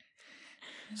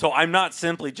 So I'm not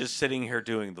simply just sitting here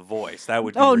doing the voice. That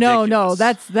would be Oh no,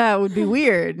 ridiculous. that would be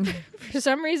weird. For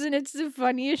some reason, it's the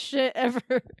funniest shit ever.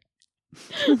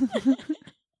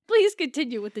 Please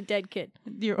continue with the dead kid.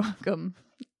 You're welcome.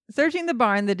 Searching the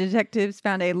barn, the detectives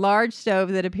found a large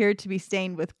stove that appeared to be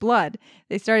stained with blood.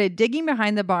 They started digging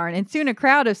behind the barn, and soon a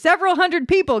crowd of several hundred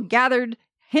people gathered,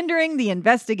 hindering the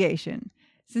investigation.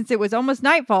 Since it was almost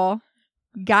nightfall,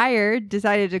 Geyer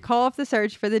decided to call off the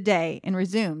search for the day and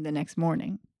resume the next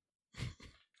morning.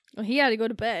 Well, he had to go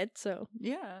to bed, so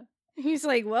Yeah. he's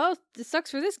like, well, this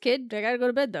sucks for this kid. I gotta go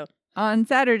to bed, though. On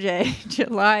Saturday,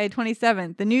 July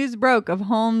 27th, the news broke of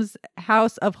Holmes'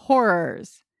 House of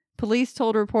Horrors. Police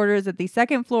told reporters that the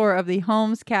second floor of the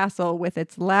Holmes castle, with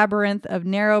its labyrinth of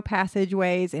narrow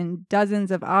passageways and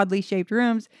dozens of oddly shaped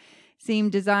rooms,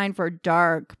 seemed designed for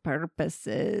dark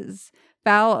purposes.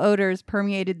 Foul odors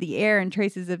permeated the air, and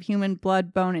traces of human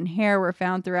blood, bone, and hair were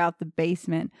found throughout the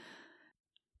basement.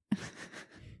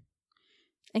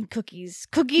 And cookies.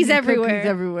 Cookies everywhere. Cookies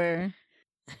everywhere.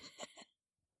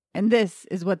 And this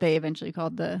is what they eventually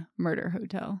called the murder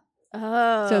hotel.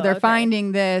 Oh. So they're okay.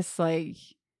 finding this, like,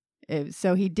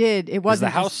 so he did. It Is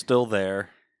wasn't the house just- still there?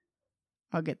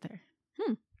 I'll get there.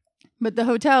 Hmm. But the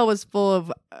hotel was full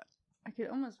of. I could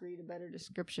almost read a better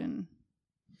description.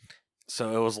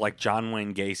 So it was like John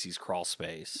Wayne Gacy's crawl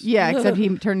space. Yeah, except he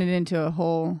turned it into a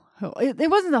whole.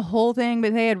 It wasn't the whole thing,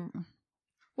 but they had.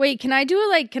 Wait, can I do it?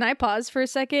 Like, can I pause for a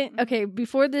second? Okay,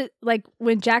 before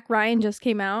when Jack Ryan just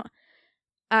came out,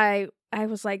 I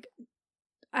was like,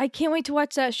 I can't wait to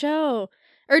watch that show.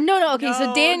 Or no, okay,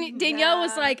 so No, Danielle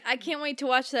was nah. like, I can't wait to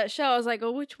watch that show. I was like,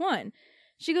 oh, which one?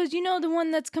 She goes, you know, the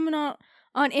one that's coming out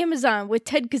on Amazon with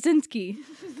Ted Kaczynski.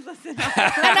 Listen, And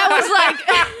I was like,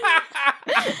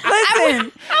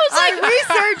 listen. I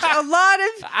researched a lot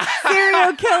of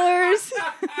serial killers.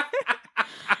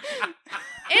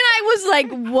 and I was like,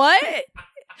 what?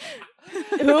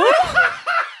 Who?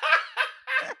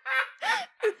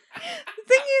 The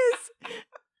thing is,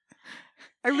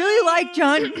 I really like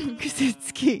John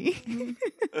Krasinski.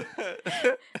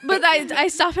 But I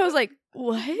stopped. I was like,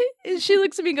 what? And she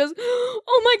looks at me and goes,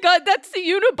 oh my God, that's the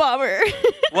Unabomber.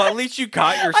 Well, at least you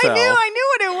caught yourself. I knew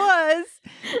what it was.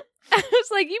 I was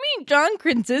like, you mean John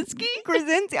Krasinski?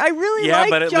 Krasinski. I really Yeah, like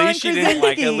but at John least she Krasinski.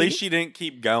 didn't at least she didn't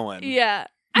keep going. Yeah.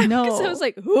 No. Because I was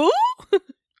like, who?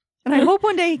 And I hope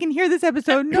one day he can hear this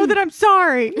episode and know that I'm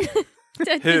sorry.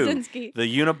 Ted Who? Kaczynski.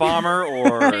 The Unabomber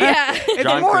or Yeah. It's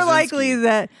John more Krasinski? likely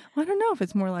that I don't know if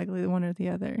it's more likely the one or the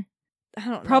other. I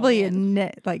don't know. Probably a man.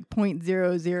 net like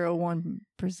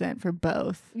 0.001% for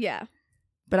both. Yeah.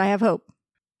 But I have hope.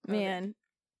 Man.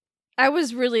 I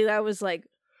was like,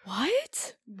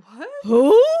 what? What?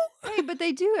 Who? Hey, but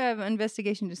they do have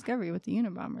investigation discovery with the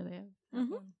Unabomber. They have.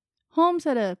 Mhm. Holmes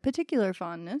had a particular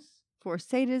fondness for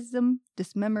sadism,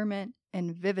 dismemberment,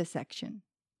 and vivisection.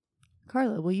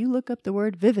 Carla, will you look up the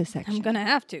word vivisection? I'm going to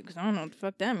have to because I don't know what the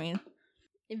fuck that means.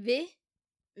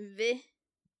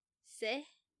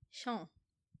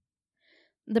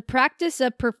 The practice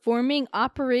of performing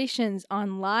operations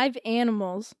on live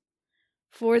animals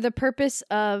for the purpose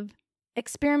of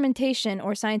experimentation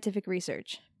or scientific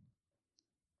research.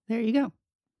 There you go.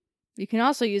 You can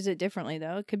also use it differently,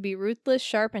 though. It could be ruthless,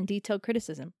 sharp, and detailed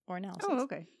criticism or analysis. Oh,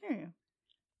 okay. There you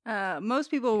go.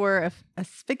 Most people were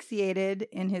asphyxiated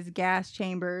in his gas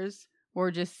chambers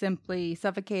or just simply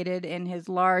suffocated in his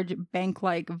large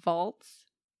bank-like vaults.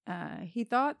 He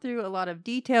thought through a lot of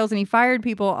details, and he fired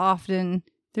people often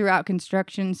throughout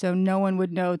construction so no one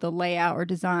would know the layout or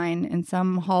design, and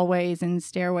some hallways and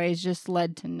stairways just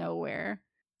led to nowhere.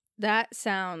 That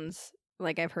sounds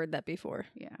like I've heard that before.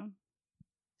 Yeah.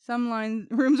 Some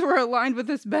rooms were aligned with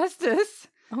asbestos.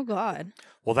 Oh, God.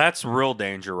 Well, that's real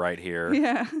danger right here.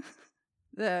 Yeah.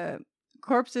 The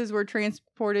corpses were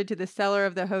transported to the cellar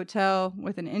of the hotel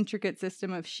with an intricate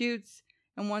system of chutes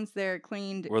And once they're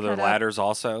cleaned, Were there cut up, ladders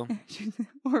also?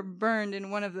 or burned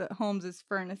in one of the home's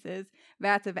furnaces,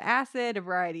 vats of acid, a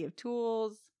variety of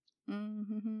tools.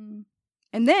 Mm-hmm.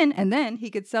 And then he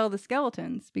could sell the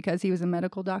skeletons because he was a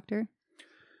medical doctor.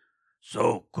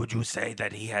 So, could you say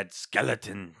that he had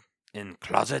skeleton in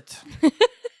closet?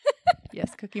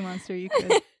 Yes, Cookie Monster, you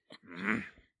could.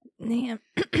 Damn.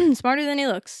 Smarter than he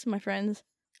looks, my friends.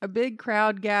 A big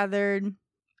crowd gathered,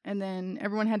 and then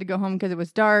everyone had to go home because it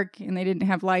was dark and they didn't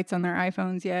have lights on their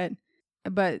iPhones yet.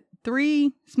 But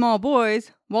 3 small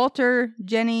boys, Walter,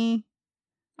 Jenny,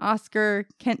 Oscar,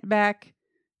 Kentback,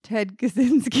 Ted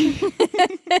Kaczynski.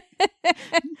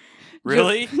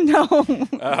 Really? No.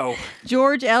 Oh.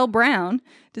 George L. Brown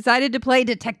decided to play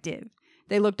detective.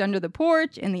 They looked under the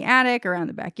porch, in the attic, around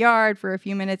the backyard for a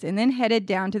few minutes, and then headed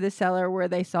down to the cellar where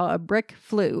they saw a brick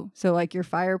flue. So like your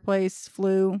fireplace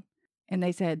flue. And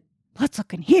they said, let's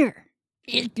look in here.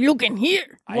 Look in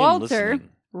here. I am Walter listening.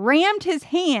 rammed his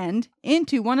hand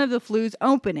into one of the flue's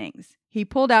openings. He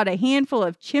pulled out a handful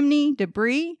of chimney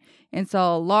debris and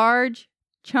saw large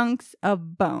chunks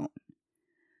of bone.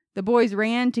 The boys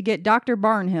ran to get Dr.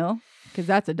 Barnhill, because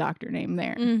that's a doctor name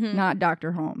there, Mhm. not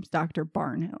Dr. Holmes, Dr.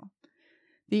 Barnhill.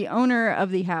 The owner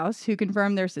of the house, who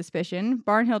confirmed their suspicion,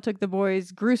 Barnhill took the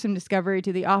boys' gruesome discovery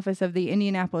to the office of the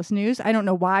Indianapolis News. I don't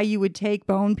know why you would take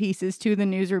bone pieces to the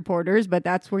news reporters, but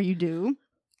that's where you do.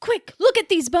 Quick, look at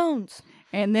these bones.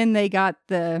 And then they got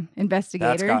the investigator.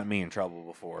 That's gotten me in trouble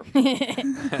before.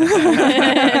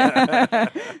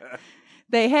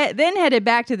 They then headed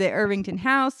back to the Irvington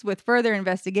house with further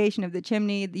investigation of the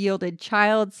chimney that yielded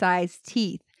child-sized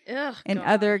teeth Ugh, and God.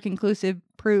 other conclusive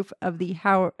proof of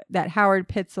that Howard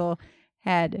Pitzel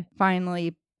had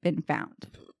finally been found.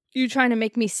 You trying to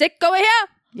make me sick? Go ahead.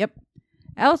 Yep.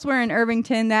 Elsewhere in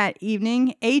Irvington that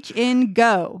evening, H.N.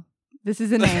 Go. This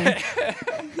is a name.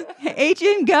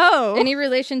 H.N. Go. Any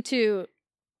relation to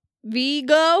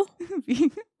Vigo?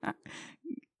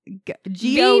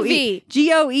 G-O-E. VV.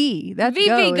 G-O-E. That's VV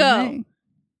go. Go. Isn't it?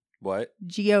 What?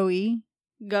 G-O-E.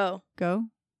 Go. Go.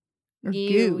 Or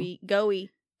goo. Gooey. Goey.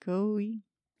 Go-E.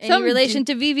 Any Some relation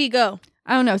to VV Go?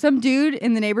 I don't know. Some dude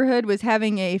in the neighborhood was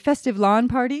having a festive lawn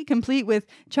party complete with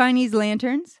Chinese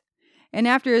lanterns. And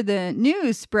after the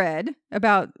news spread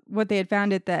about what they had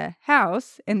found at the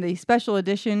house and the special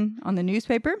edition on the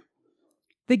newspaper,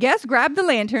 the guests grabbed the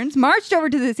lanterns, marched over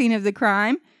to the scene of the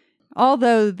crime.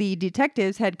 Although the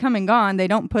detectives had come and gone, they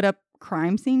don't put up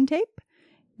crime scene tape.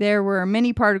 There were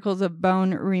many particles of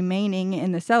bone remaining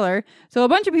in the cellar. So a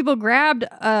bunch of people grabbed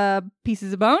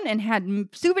pieces of bone and had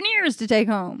souvenirs to take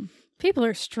home. People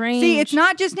are strange. See, it's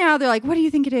not just now. They're like, what do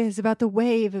you think it is about the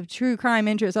wave of true crime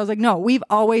interest? I was like, no, we've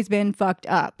always been fucked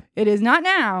up. It is not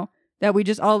now that we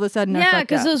just all of a sudden are Yeah, fucked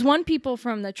because up. those one people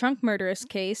from the trunk murderous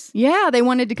case. Yeah, they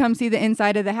wanted to come see the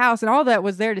inside of the house. And all that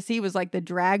was there to see was like the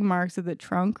drag marks of the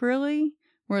trunk, really,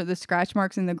 where the scratch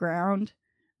marks in the ground.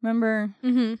 Remember?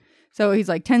 Mm-hmm. So he's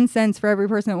like 10 cents for every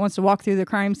person that wants to walk through the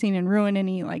crime scene and ruin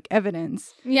any like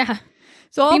evidence. Yeah.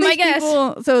 So all Be my these guest.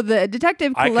 people, so the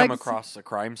detective I collects. come across the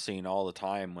crime scene all the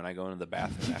time when I go into the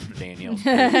bathroom after Danielle's.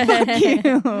 Thank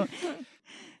you.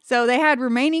 So they had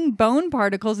remaining bone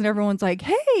particles, and everyone's like,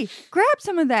 "Hey, grab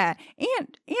some of that.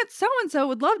 Aunt so and so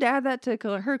would love to add that to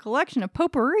her collection of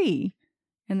potpourri."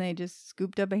 And they just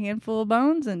scooped up a handful of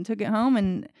bones and took it home.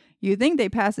 And you think they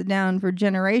pass it down for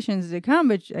generations to come,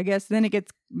 but I guess then it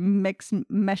gets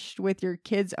meshed with your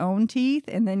kid's own teeth,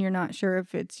 and then you're not sure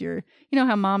if it's your. You know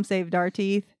how mom saved our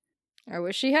teeth. I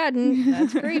wish she hadn't.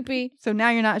 That's creepy. So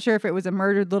now you're not sure if it was a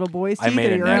murdered little boy's I teeth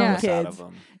made or a your own necklace out kids.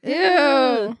 of them.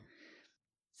 Ew.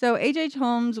 So H.H.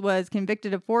 Holmes was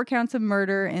convicted of 4 counts of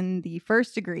murder in the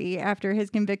first degree. After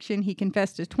his conviction, he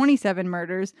confessed to 27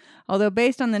 murders, although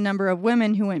based on the number of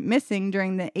women who went missing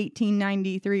during the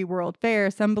 1893 World Fair,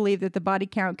 some believe that the body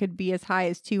count could be as high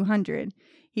as 200.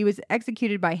 He was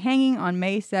executed by hanging on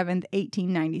May 7th,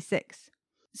 1896.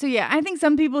 So yeah, I think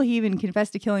some people he even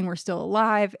confessed to killing were still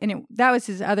alive, and that was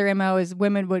his other MO, is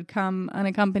women would come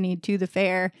unaccompanied to the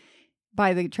fair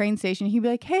by the train station. He'd be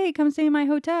like, hey, come stay in my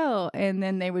hotel. And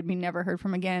then they would be never heard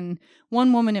from again.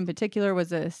 One woman in particular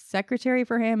was a secretary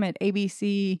for him at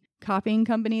ABC copying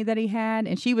company that he had.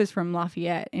 And she was from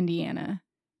Lafayette, Indiana.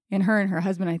 And her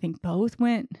husband, I think, both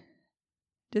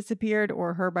disappeared,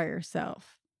 or her by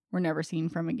herself were never seen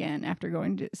from again after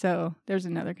going to. So there's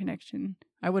another connection.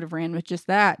 I would have ran with just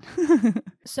that.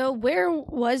 So where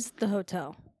was the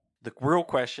hotel? The real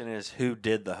question is, who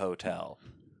did the hotel?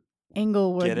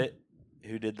 Englewood. Get it?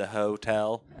 Who did the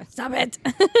hotel? Stop it.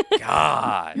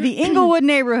 God. The Englewood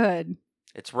neighborhood.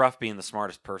 It's rough being the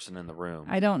smartest person in the room.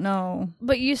 I don't know.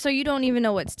 But you don't even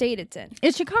know what state it's in.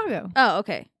 It's Chicago. Oh,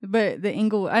 okay. But the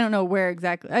Inglewood, I don't know where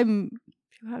exactly. I'm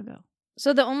Chicago.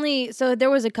 So there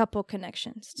was a couple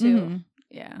connections too. Mhm.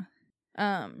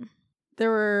 Yeah. There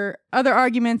were other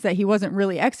arguments that he wasn't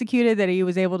really executed, that he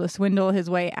was able to swindle his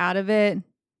way out of it,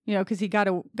 because he got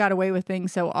away with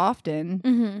things so often.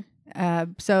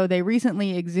 Mm-hmm. So they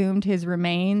recently exhumed his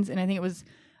remains, and I think it was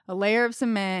a layer of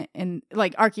cement, and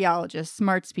like archaeologists,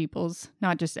 smarts peoples,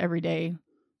 not just everyday.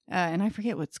 And I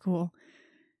forget what school.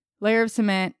 Layer of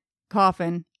cement,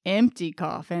 coffin, empty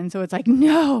coffin. So it's like,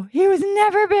 no, he was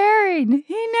never buried.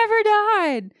 He never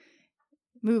died.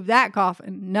 Move that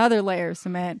coffin, another layer of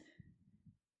cement.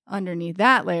 Underneath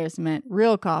that layer of cement,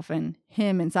 real coffin,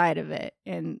 him inside of it.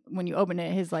 And when you open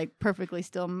it, his like perfectly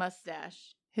still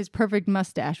mustache, his perfect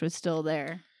mustache was still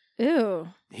there. Ew.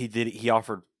 He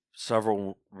offered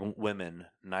several women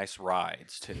nice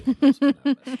rides too.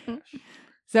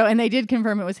 So, and they did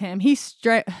confirm it was him.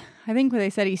 I think they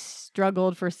said he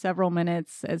struggled for several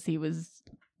minutes as he was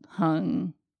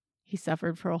hung. He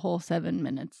suffered for a whole 7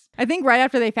 minutes. I think right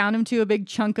after they found him too, a big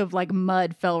chunk of like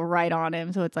mud fell right on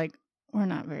him. So it's like, we're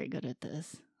not very good at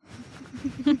this.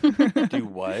 Do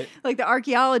what? Like the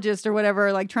archaeologist or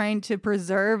whatever, like trying to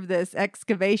preserve this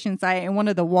excavation site, and one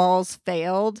of the walls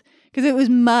failed because it was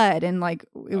mud and like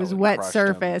it was wet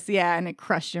surface. Yeah, and it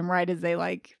crushed him right as they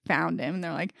like found him. And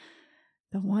they're like,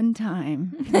 the one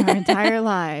time in our entire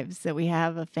lives that we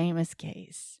have a famous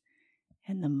case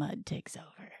and the mud takes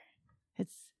over.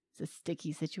 It's a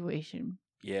sticky situation.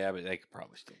 Yeah, but they could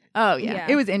probably still. Oh, yeah. Yeah.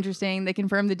 It was interesting. They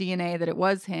confirmed the DNA that it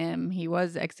was him. He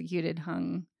was executed,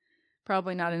 hung.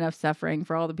 Probably not enough suffering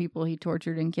for all the people he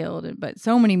tortured and killed. But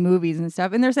so many movies and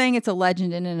stuff. And they're saying it's a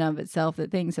legend in and of itself that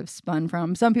things have spun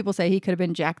from. Some people say he could have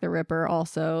been Jack the Ripper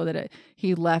also, that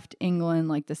he left England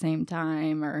like the same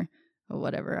time or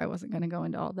whatever. I wasn't going to go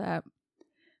into all that.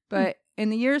 But in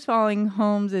the years following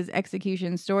Holmes's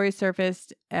execution, stories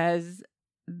surfaced as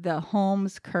the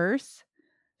Holmes curse.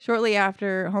 Shortly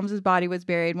after Holmes's body was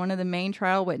buried, one of the main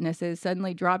trial witnesses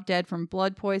suddenly dropped dead from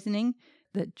blood poisoning.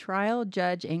 The trial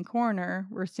judge and coroner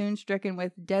were soon stricken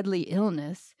with deadly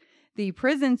illness. The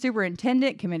prison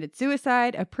superintendent committed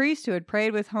suicide. A priest who had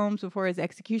prayed with Holmes before his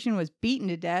execution was beaten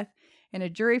to death, and a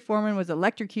jury foreman was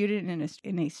electrocuted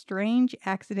in a strange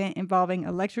accident involving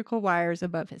electrical wires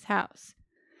above his house.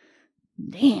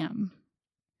 Damn.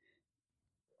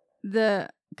 The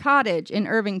cottage in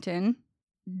Irvington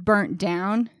burnt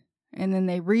down, and then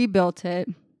they rebuilt it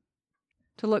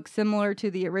to look similar to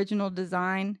the original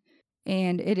design,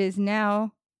 and it is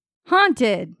now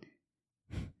haunted.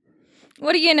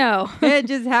 What do you know? It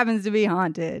just happens to be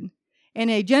haunted.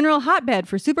 And a general hotbed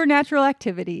for supernatural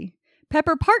activity.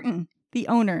 Pepper Parton, the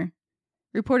owner,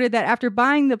 reported that after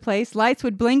buying the place, lights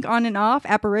would blink on and off,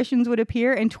 apparitions would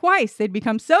appear, and twice they'd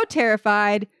become so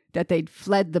terrified that they'd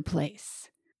fled the place.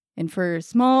 And for a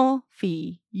small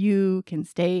fee, you can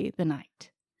stay the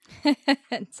night.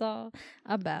 It's all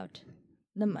about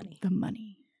the money. The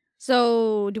money.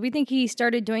 So, do we think he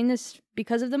started doing this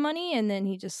because of the money, and then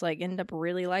he just like ended up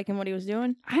really liking what he was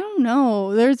doing? I don't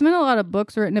know. There's been a lot of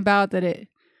books written about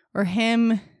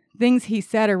things he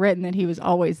said or written that he was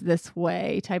always this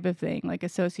way type of thing, like a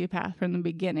sociopath from the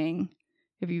beginning.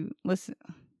 If you listen,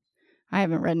 I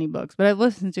haven't read any books, but I've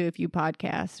listened to a few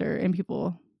podcasts and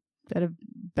people that have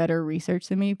better research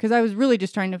than me, because I was really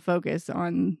just trying to focus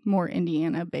on more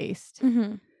Indiana based,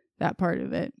 that part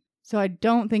of it. So I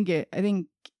think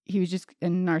he was just a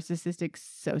narcissistic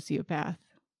sociopath,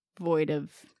 void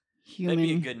of human.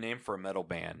 That'd be a good name for a metal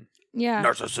band. Yeah.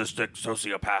 Narcissistic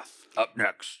sociopath. Up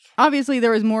next. Obviously,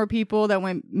 there was more people that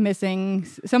went missing.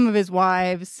 Some of his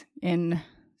wives and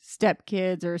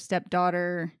stepkids or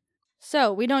stepdaughter.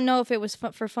 So we don't know if it was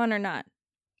for fun or not.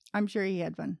 I'm sure he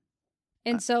had fun.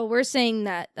 And so we're saying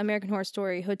that American Horror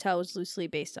Story Hotel was loosely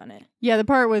based on it. Yeah, the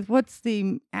part with what's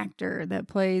the actor that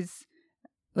plays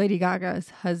Lady Gaga's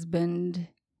husband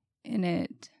in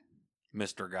it?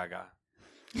 Mr. Gaga.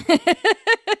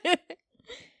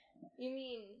 You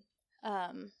mean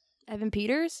Evan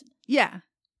Peters? Yeah,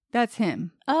 that's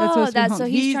him. Oh, that's so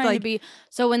he's trying to be.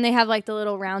 So when they have like the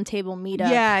little round table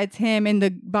meetup. Yeah, it's him, and the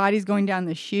body's going down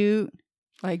the chute.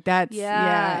 Like that's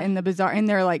and the bizarre, and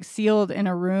they're like sealed in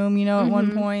a room, at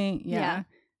one point. Yeah,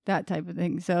 that type of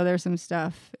thing. So there's some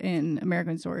stuff in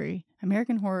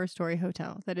American Horror Story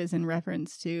Hotel that is in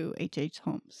reference to H.H.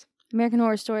 Holmes. American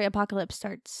Horror Story Apocalypse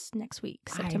starts next week,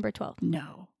 September 12th.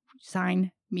 No,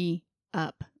 sign me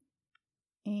up.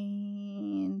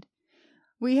 And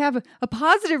we have a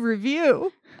positive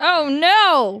review. Oh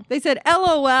no! They said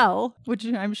LOL, which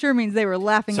I'm sure means they were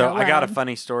laughing So out loud. I got a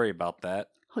funny story about that.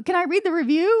 Can I read the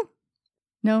review?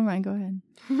 No, Ryan, go ahead.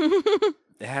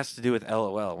 It has to do with LOL.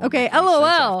 It won't Okay, make any sense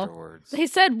LOL. afterwards. They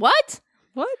said what?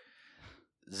 What?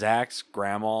 Zach's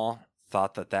grandma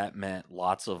thought that meant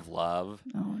lots of love.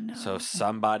 Oh, no. So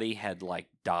somebody had like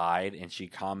died, and she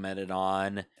commented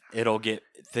on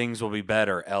things will be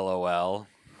better. LOL.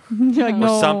 You're like, Or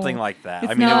no, something like that.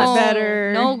 it's I mean, not it was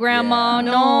better. No, Grandma,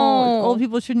 Yeah. no. Old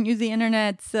people shouldn't use the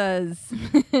internet, says.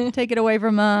 Take it away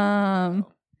from them.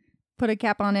 Put a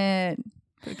cap on it.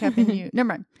 Put a cap in you. Never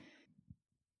mind.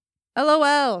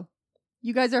 LOL.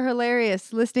 You guys are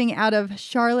hilarious. Listing out of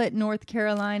Charlotte, North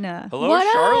Carolina. Hello,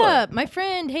 what Charlotte. up? My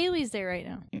friend Haley's there right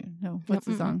now. No, what's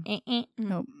the song? Mm-mm.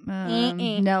 Nope.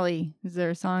 Eh. Nelly. Is there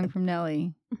a song from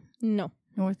Nelly? No.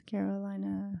 North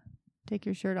Carolina. Take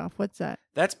your shirt off. What's that?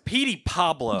 That's Petey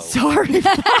Pablo. Sorry.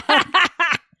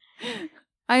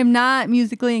 I am not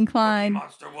musically inclined.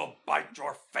 Monster will bite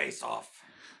your face off.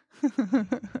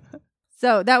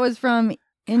 So that was from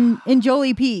in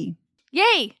Jolie P.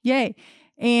 Yay! Yay.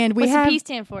 And we What's have the P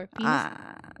stand for? Penis?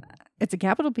 it's a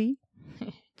capital P.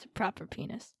 It's a proper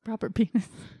penis. Proper penis.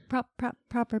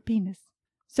 Proper penis.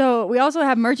 So we also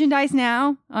have merchandise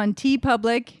now on T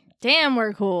Public. Damn,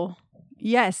 we're cool.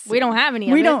 Yes. We don't have any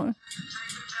of We it. don't.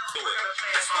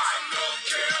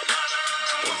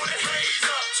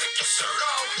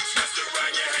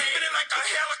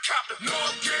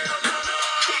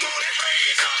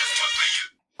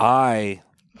 I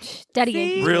Daddy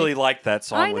See? Yankee. really liked that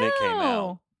song I when it came out.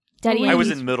 know. Daddy I was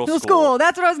Yankees. in middle Middle school. school.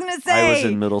 That's what I was going to say. I was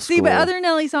in middle See, but school. other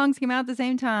Nelly songs came out at the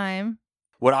same time.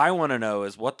 What I want to know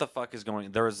is what the fuck is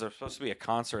going. There's supposed to be a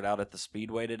concert out at the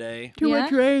Speedway today. Too Yeah?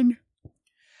 much rain.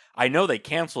 I know they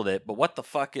canceled it, but what the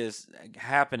fuck is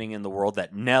happening in the world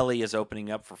that Nelly is opening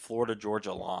up for Florida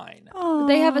Georgia Line? Oh,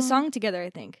 They have a song together, I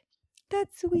think.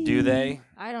 That's sweet. Do they?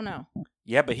 I don't know.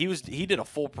 Yeah, but he did a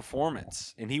full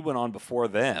performance, and he went on before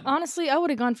them. Honestly, I would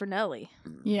have gone for Nelly.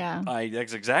 Yeah.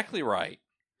 That's exactly right.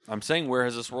 I'm saying, where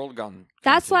has this world gone?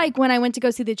 That's to? like when I went to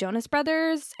go see the Jonas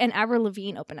Brothers and Avril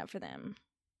Lavigne opened up for them.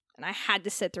 And I had to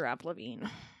sit through Avril Lavigne.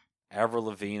 Avril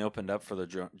Lavigne opened up for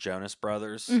the Jonas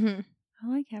Brothers. Mm-hmm. I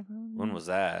like having. When was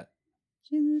that?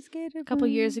 A couple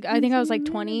years ago. I think I was like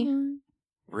 20.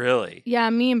 Really? Yeah,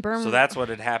 me and Bern. So that's what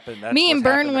had happened. That's me and what's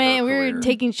Bern happened to went. her We were career.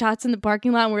 taking shots in the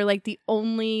parking lot. And we were like the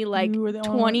only like You were the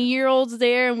only 20-year-olds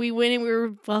there, and we went and we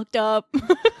were fucked up. we were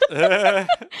Didn't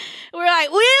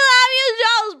like, "We love you,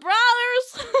 Jonas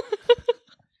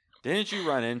Brothers." you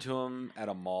run into him at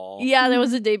a mall? Yeah, that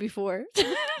was the day before.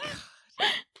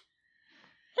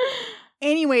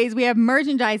 Anyways, we have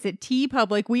merchandise at T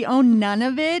Public. We own none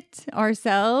of it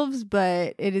ourselves,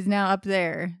 but it is now up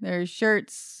there. There's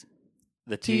shirts.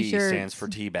 The T T-shirts. stands for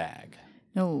teabag.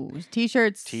 No,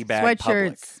 t-shirts, Teabag Public.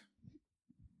 sweatshirts,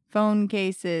 phone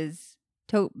cases,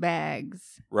 tote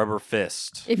bags. Rubber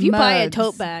fist. If you buy a Mugs.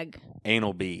 tote bag,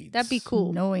 Anal beads. that'd be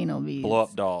cool. No anal beads. Blow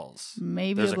up dolls.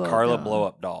 Maybe There's a blow-up Carla doll. blow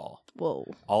up doll. Whoa.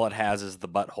 All it has is the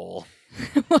butthole.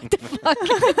 What the fuck?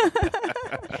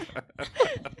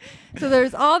 So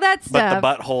there's all that But stuff. the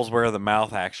butthole's where the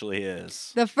mouth actually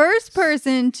is. The first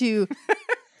person to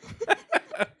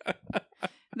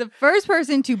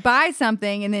buy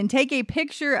something and then take a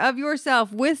picture of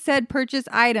yourself with said purchase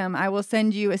item, I will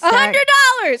send you a stack.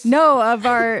 $100. No, of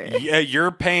our. Yeah,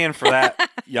 you're paying for that,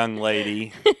 young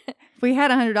lady. If we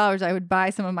had $100, I would buy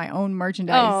some of my own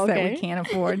merchandise that we can't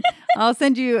afford. I'll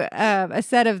send you a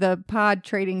set of the pod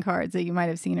trading cards that you might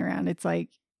have seen around. It's like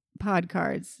pod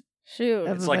cards. Shoot.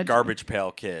 Of It's a like bunch- Garbage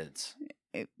Pail Kids.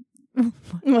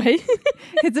 What?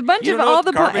 It's a bunch You of don't know all what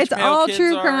the Garbage it's Pail all Kids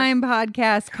true are? crime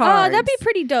podcast cards. Oh, that'd be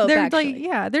pretty dope, They're actually. like,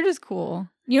 yeah, they're just cool.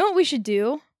 You know what we should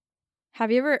do?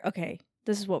 Have you ever... Okay,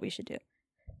 this is what we should do.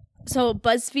 So,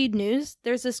 BuzzFeed News,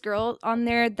 there's this girl on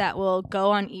there that will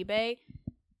go on eBay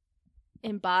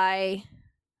and buy,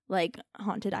 like,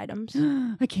 haunted items.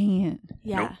 I can't.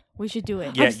 Yeah, Nope. we should do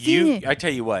it. Yeah, I've seen it. I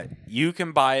tell you what, you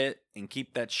can buy it and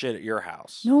keep that shit at your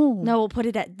house. No. No, we'll put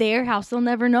it at their house. They'll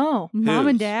never know. Mom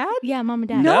and Whose? Dad? Yeah, Mom and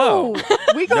Dad. No.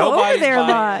 We go over Nobody's there a lot.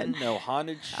 buying no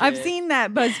haunted shit. I've seen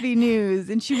that BuzzFeed News,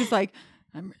 and she was like,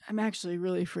 I'm actually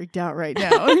really freaked out right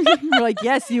now. We're like,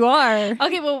 yes, you are.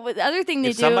 Okay, well, the other thing they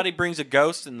If do... somebody brings a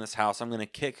ghost in this house, I'm going to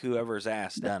kick whoever's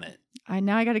ass done it.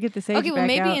 Now I got to get the sage Okay, well, back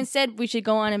maybe out. instead we should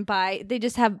go on and buy... They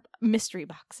just have mystery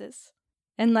boxes.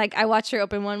 And, like, I watched her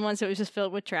open one once. It was just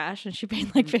filled with trash, and she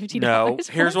paid, like, $50. No,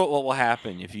 for here's it. what will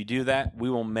happen. If you do that, we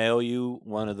will mail you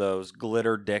one of those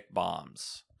glitter dick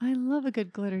bombs. I love a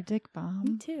good glitter dick Me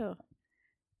bomb. too.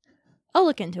 I'll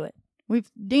look into it.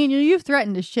 Daniel, you've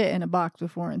threatened to shit in a box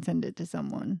before and send it to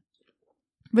someone.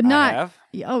 But I not... have.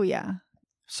 Oh, yeah.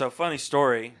 So, funny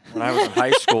story. When I was in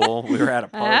high school, we were at a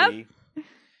I have? party,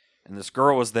 And this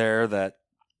girl was there that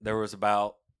there was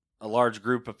about a large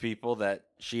group of people that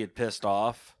she had pissed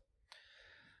off.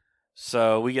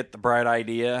 So we get the bright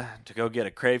idea to go get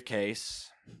a crave case.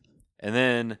 And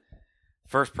then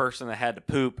first person that had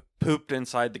to pooped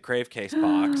inside the crave case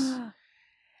box,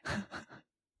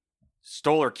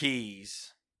 stole her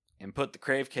keys, and put the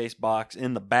crave case box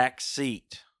in the back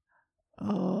seat.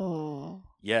 Oh.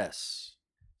 Yes.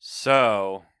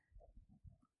 So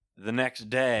the next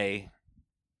day,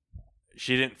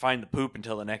 she didn't find the poop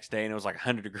until the next day, and it was like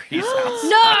 100 degrees outside.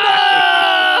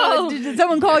 No! Did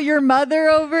someone call your mother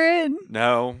over it?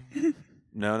 No. You're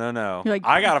like-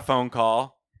 I got a phone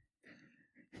call.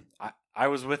 I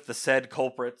was with the said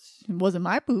culprits It wasn't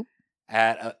my poop.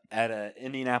 at a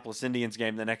Indianapolis Indians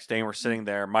game the next day, and we're sitting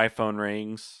there. My phone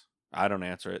rings. I don't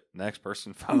answer it. Next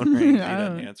person's phone rings. He I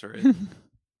doesn't don't- answer it.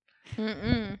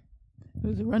 Mm-mm. It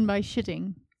was run by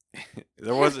shitting.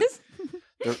 There wasn't.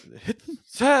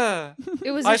 Sir,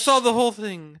 It was. I saw the whole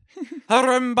thing. I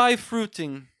run by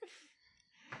fruiting.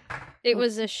 It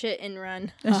was a shit and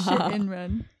run. A shit and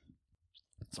run.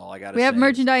 That's all I got to say. We have I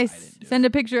merchandise. didn't do Send it.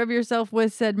 a picture of yourself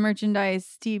with said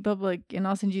merchandise, TeePublic, and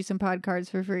I'll send you some pod cards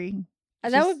for free.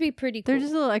 That Just- would be pretty cool. They're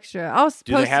just a little extra. I'll Do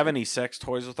they post- have any sex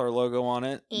toys with our logo on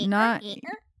it? Not-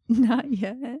 Not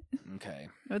yet. Okay.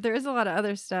 But there is a lot of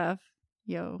other stuff.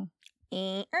 Yo.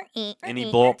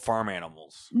 Any blow up farm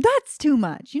animals? That's too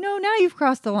much. You know, now you've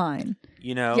crossed the line.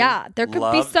 You know. Yeah, there could be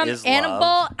love some is animal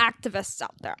love. activists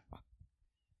out there.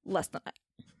 Less than that.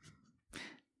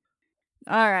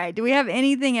 All right. Do we have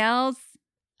anything else?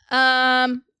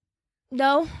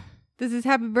 No. This is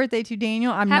happy birthday to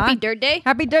Daniel. I'm Happy not Dirt Day.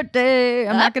 happy dirt day.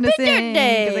 I'm not gonna Happy Dirt sing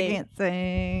because I Day. can't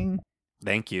sing.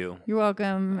 Thank you. You're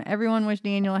welcome. Everyone wish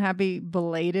Daniel a happy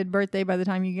belated birthday by the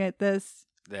time you get this.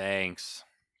 Thanks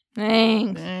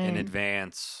Thanks. in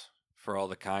advance for all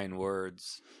the kind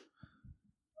words.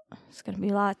 It's gonna be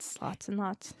lots and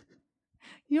lots.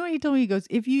 You know what he told me? He goes,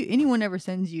 if anyone ever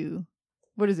sends you,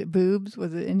 what is it, boobs?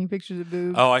 Was it any pictures of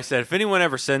boobs? Oh, I said if anyone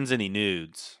ever sends any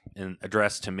nudes and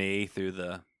addressed to me through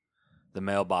the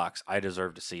mailbox, I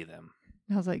deserve to see them.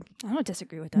 I was like, I don't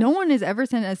disagree with that. no one has ever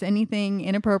sent us anything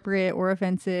inappropriate or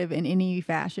offensive in any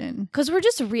fashion. Because we're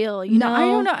just real, you know. I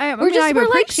don't know. I We're like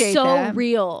appreciate so that.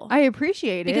 real. I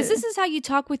appreciate because it. this is how you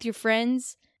talk with your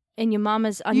friends and your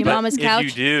mama's on You your don't- mama's If couch.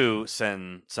 you do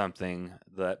send something,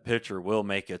 that picture will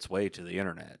make its way to the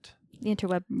internet. The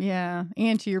interweb. Yeah,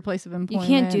 and to your place of employment.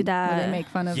 can't do where that. they make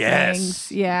fun of Yes.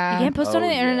 things. Yeah. You can't post on Oh,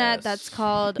 the internet. yes. That's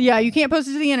called. Yeah, you can't post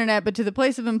it to the internet, but to the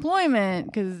place of employment,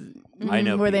 because I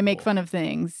know where they make people. fun of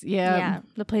things. Yeah. Yeah,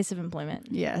 the place of employment.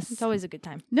 Yes. It's always a good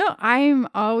time. No, I'm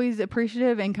always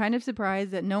appreciative and kind of surprised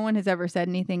that no one has ever said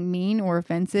anything mean or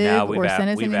offensive Now or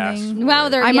sent us we've asked anything. for Wow, it.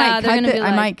 they're I yeah, might they're cut gonna be I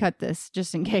like. might cut this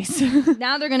just in case.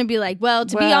 Now they're gonna be like, well,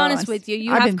 to be Well, honest with you,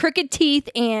 you I've have been- crooked teeth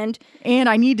and And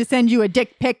I need to send you a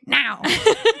dick pic now.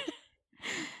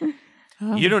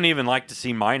 You don't even like to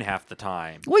see mine half the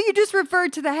time. Well, you just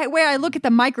referred to the way I look at the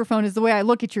microphone is the way I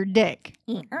look at your dick.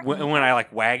 When I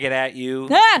like wag it at you,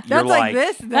 Ah, you're That's like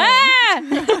this. Then. Ah!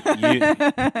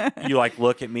 you like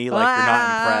look at me like you're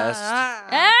not impressed. Ah!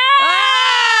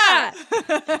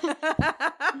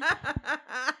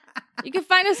 You can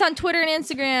find us on Twitter and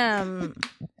Instagram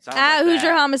Sounds at like Hoosier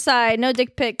that. Homicide. No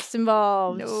dick pics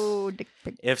involved. No dick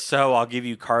pic. If so, I'll give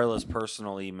you Carla's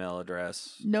personal email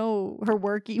address. No, her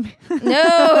work email.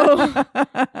 No.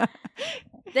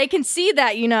 They can see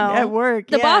that, you know. At work.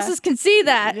 The yeah. bosses can see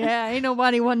that. Yeah, ain't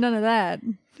nobody want none of that.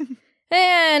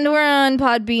 And we're on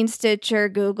Podbean, Stitcher,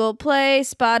 Google Play,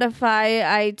 Spotify,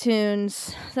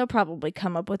 iTunes. They'll probably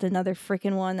come up with another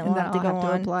freaking one that And we'll that have to I'll go have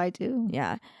to on. apply to.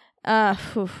 Yeah.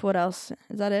 What else?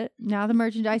 Is that it? Now the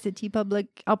merchandise at TeePublic.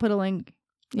 I'll put a link.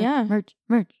 Yeah. Merch.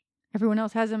 Everyone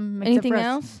else has them. Anything except for us.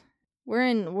 else?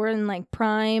 We're in like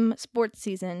prime sports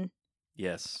season.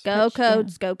 Yes. Go Touchdown.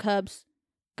 Codes, go Cubs,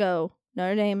 go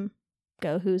Notre Dame,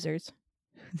 go Hoosiers.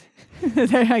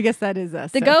 I guess that is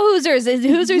us. The so. Go Hoosiers. The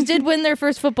Hoosiers did win their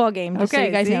first football game. Just so Okay,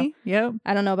 you guys know. see? Yep.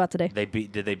 I don't know about today.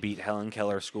 Did they beat Helen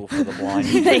Keller School for the Blind?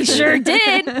 They sure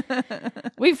did.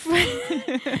 We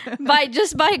by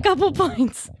a couple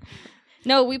points.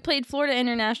 No, we played Florida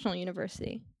International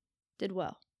University. Did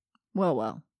well.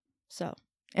 Well. So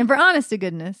And for honest to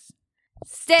goodness,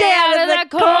 stay out of the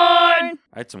corn.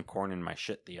 I had some corn in my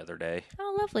shit the other day.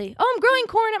 Oh, lovely. Oh, I'm growing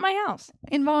corn at my house.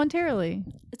 involuntarily.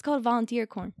 It's called volunteer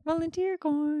corn. Volunteer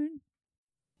corn.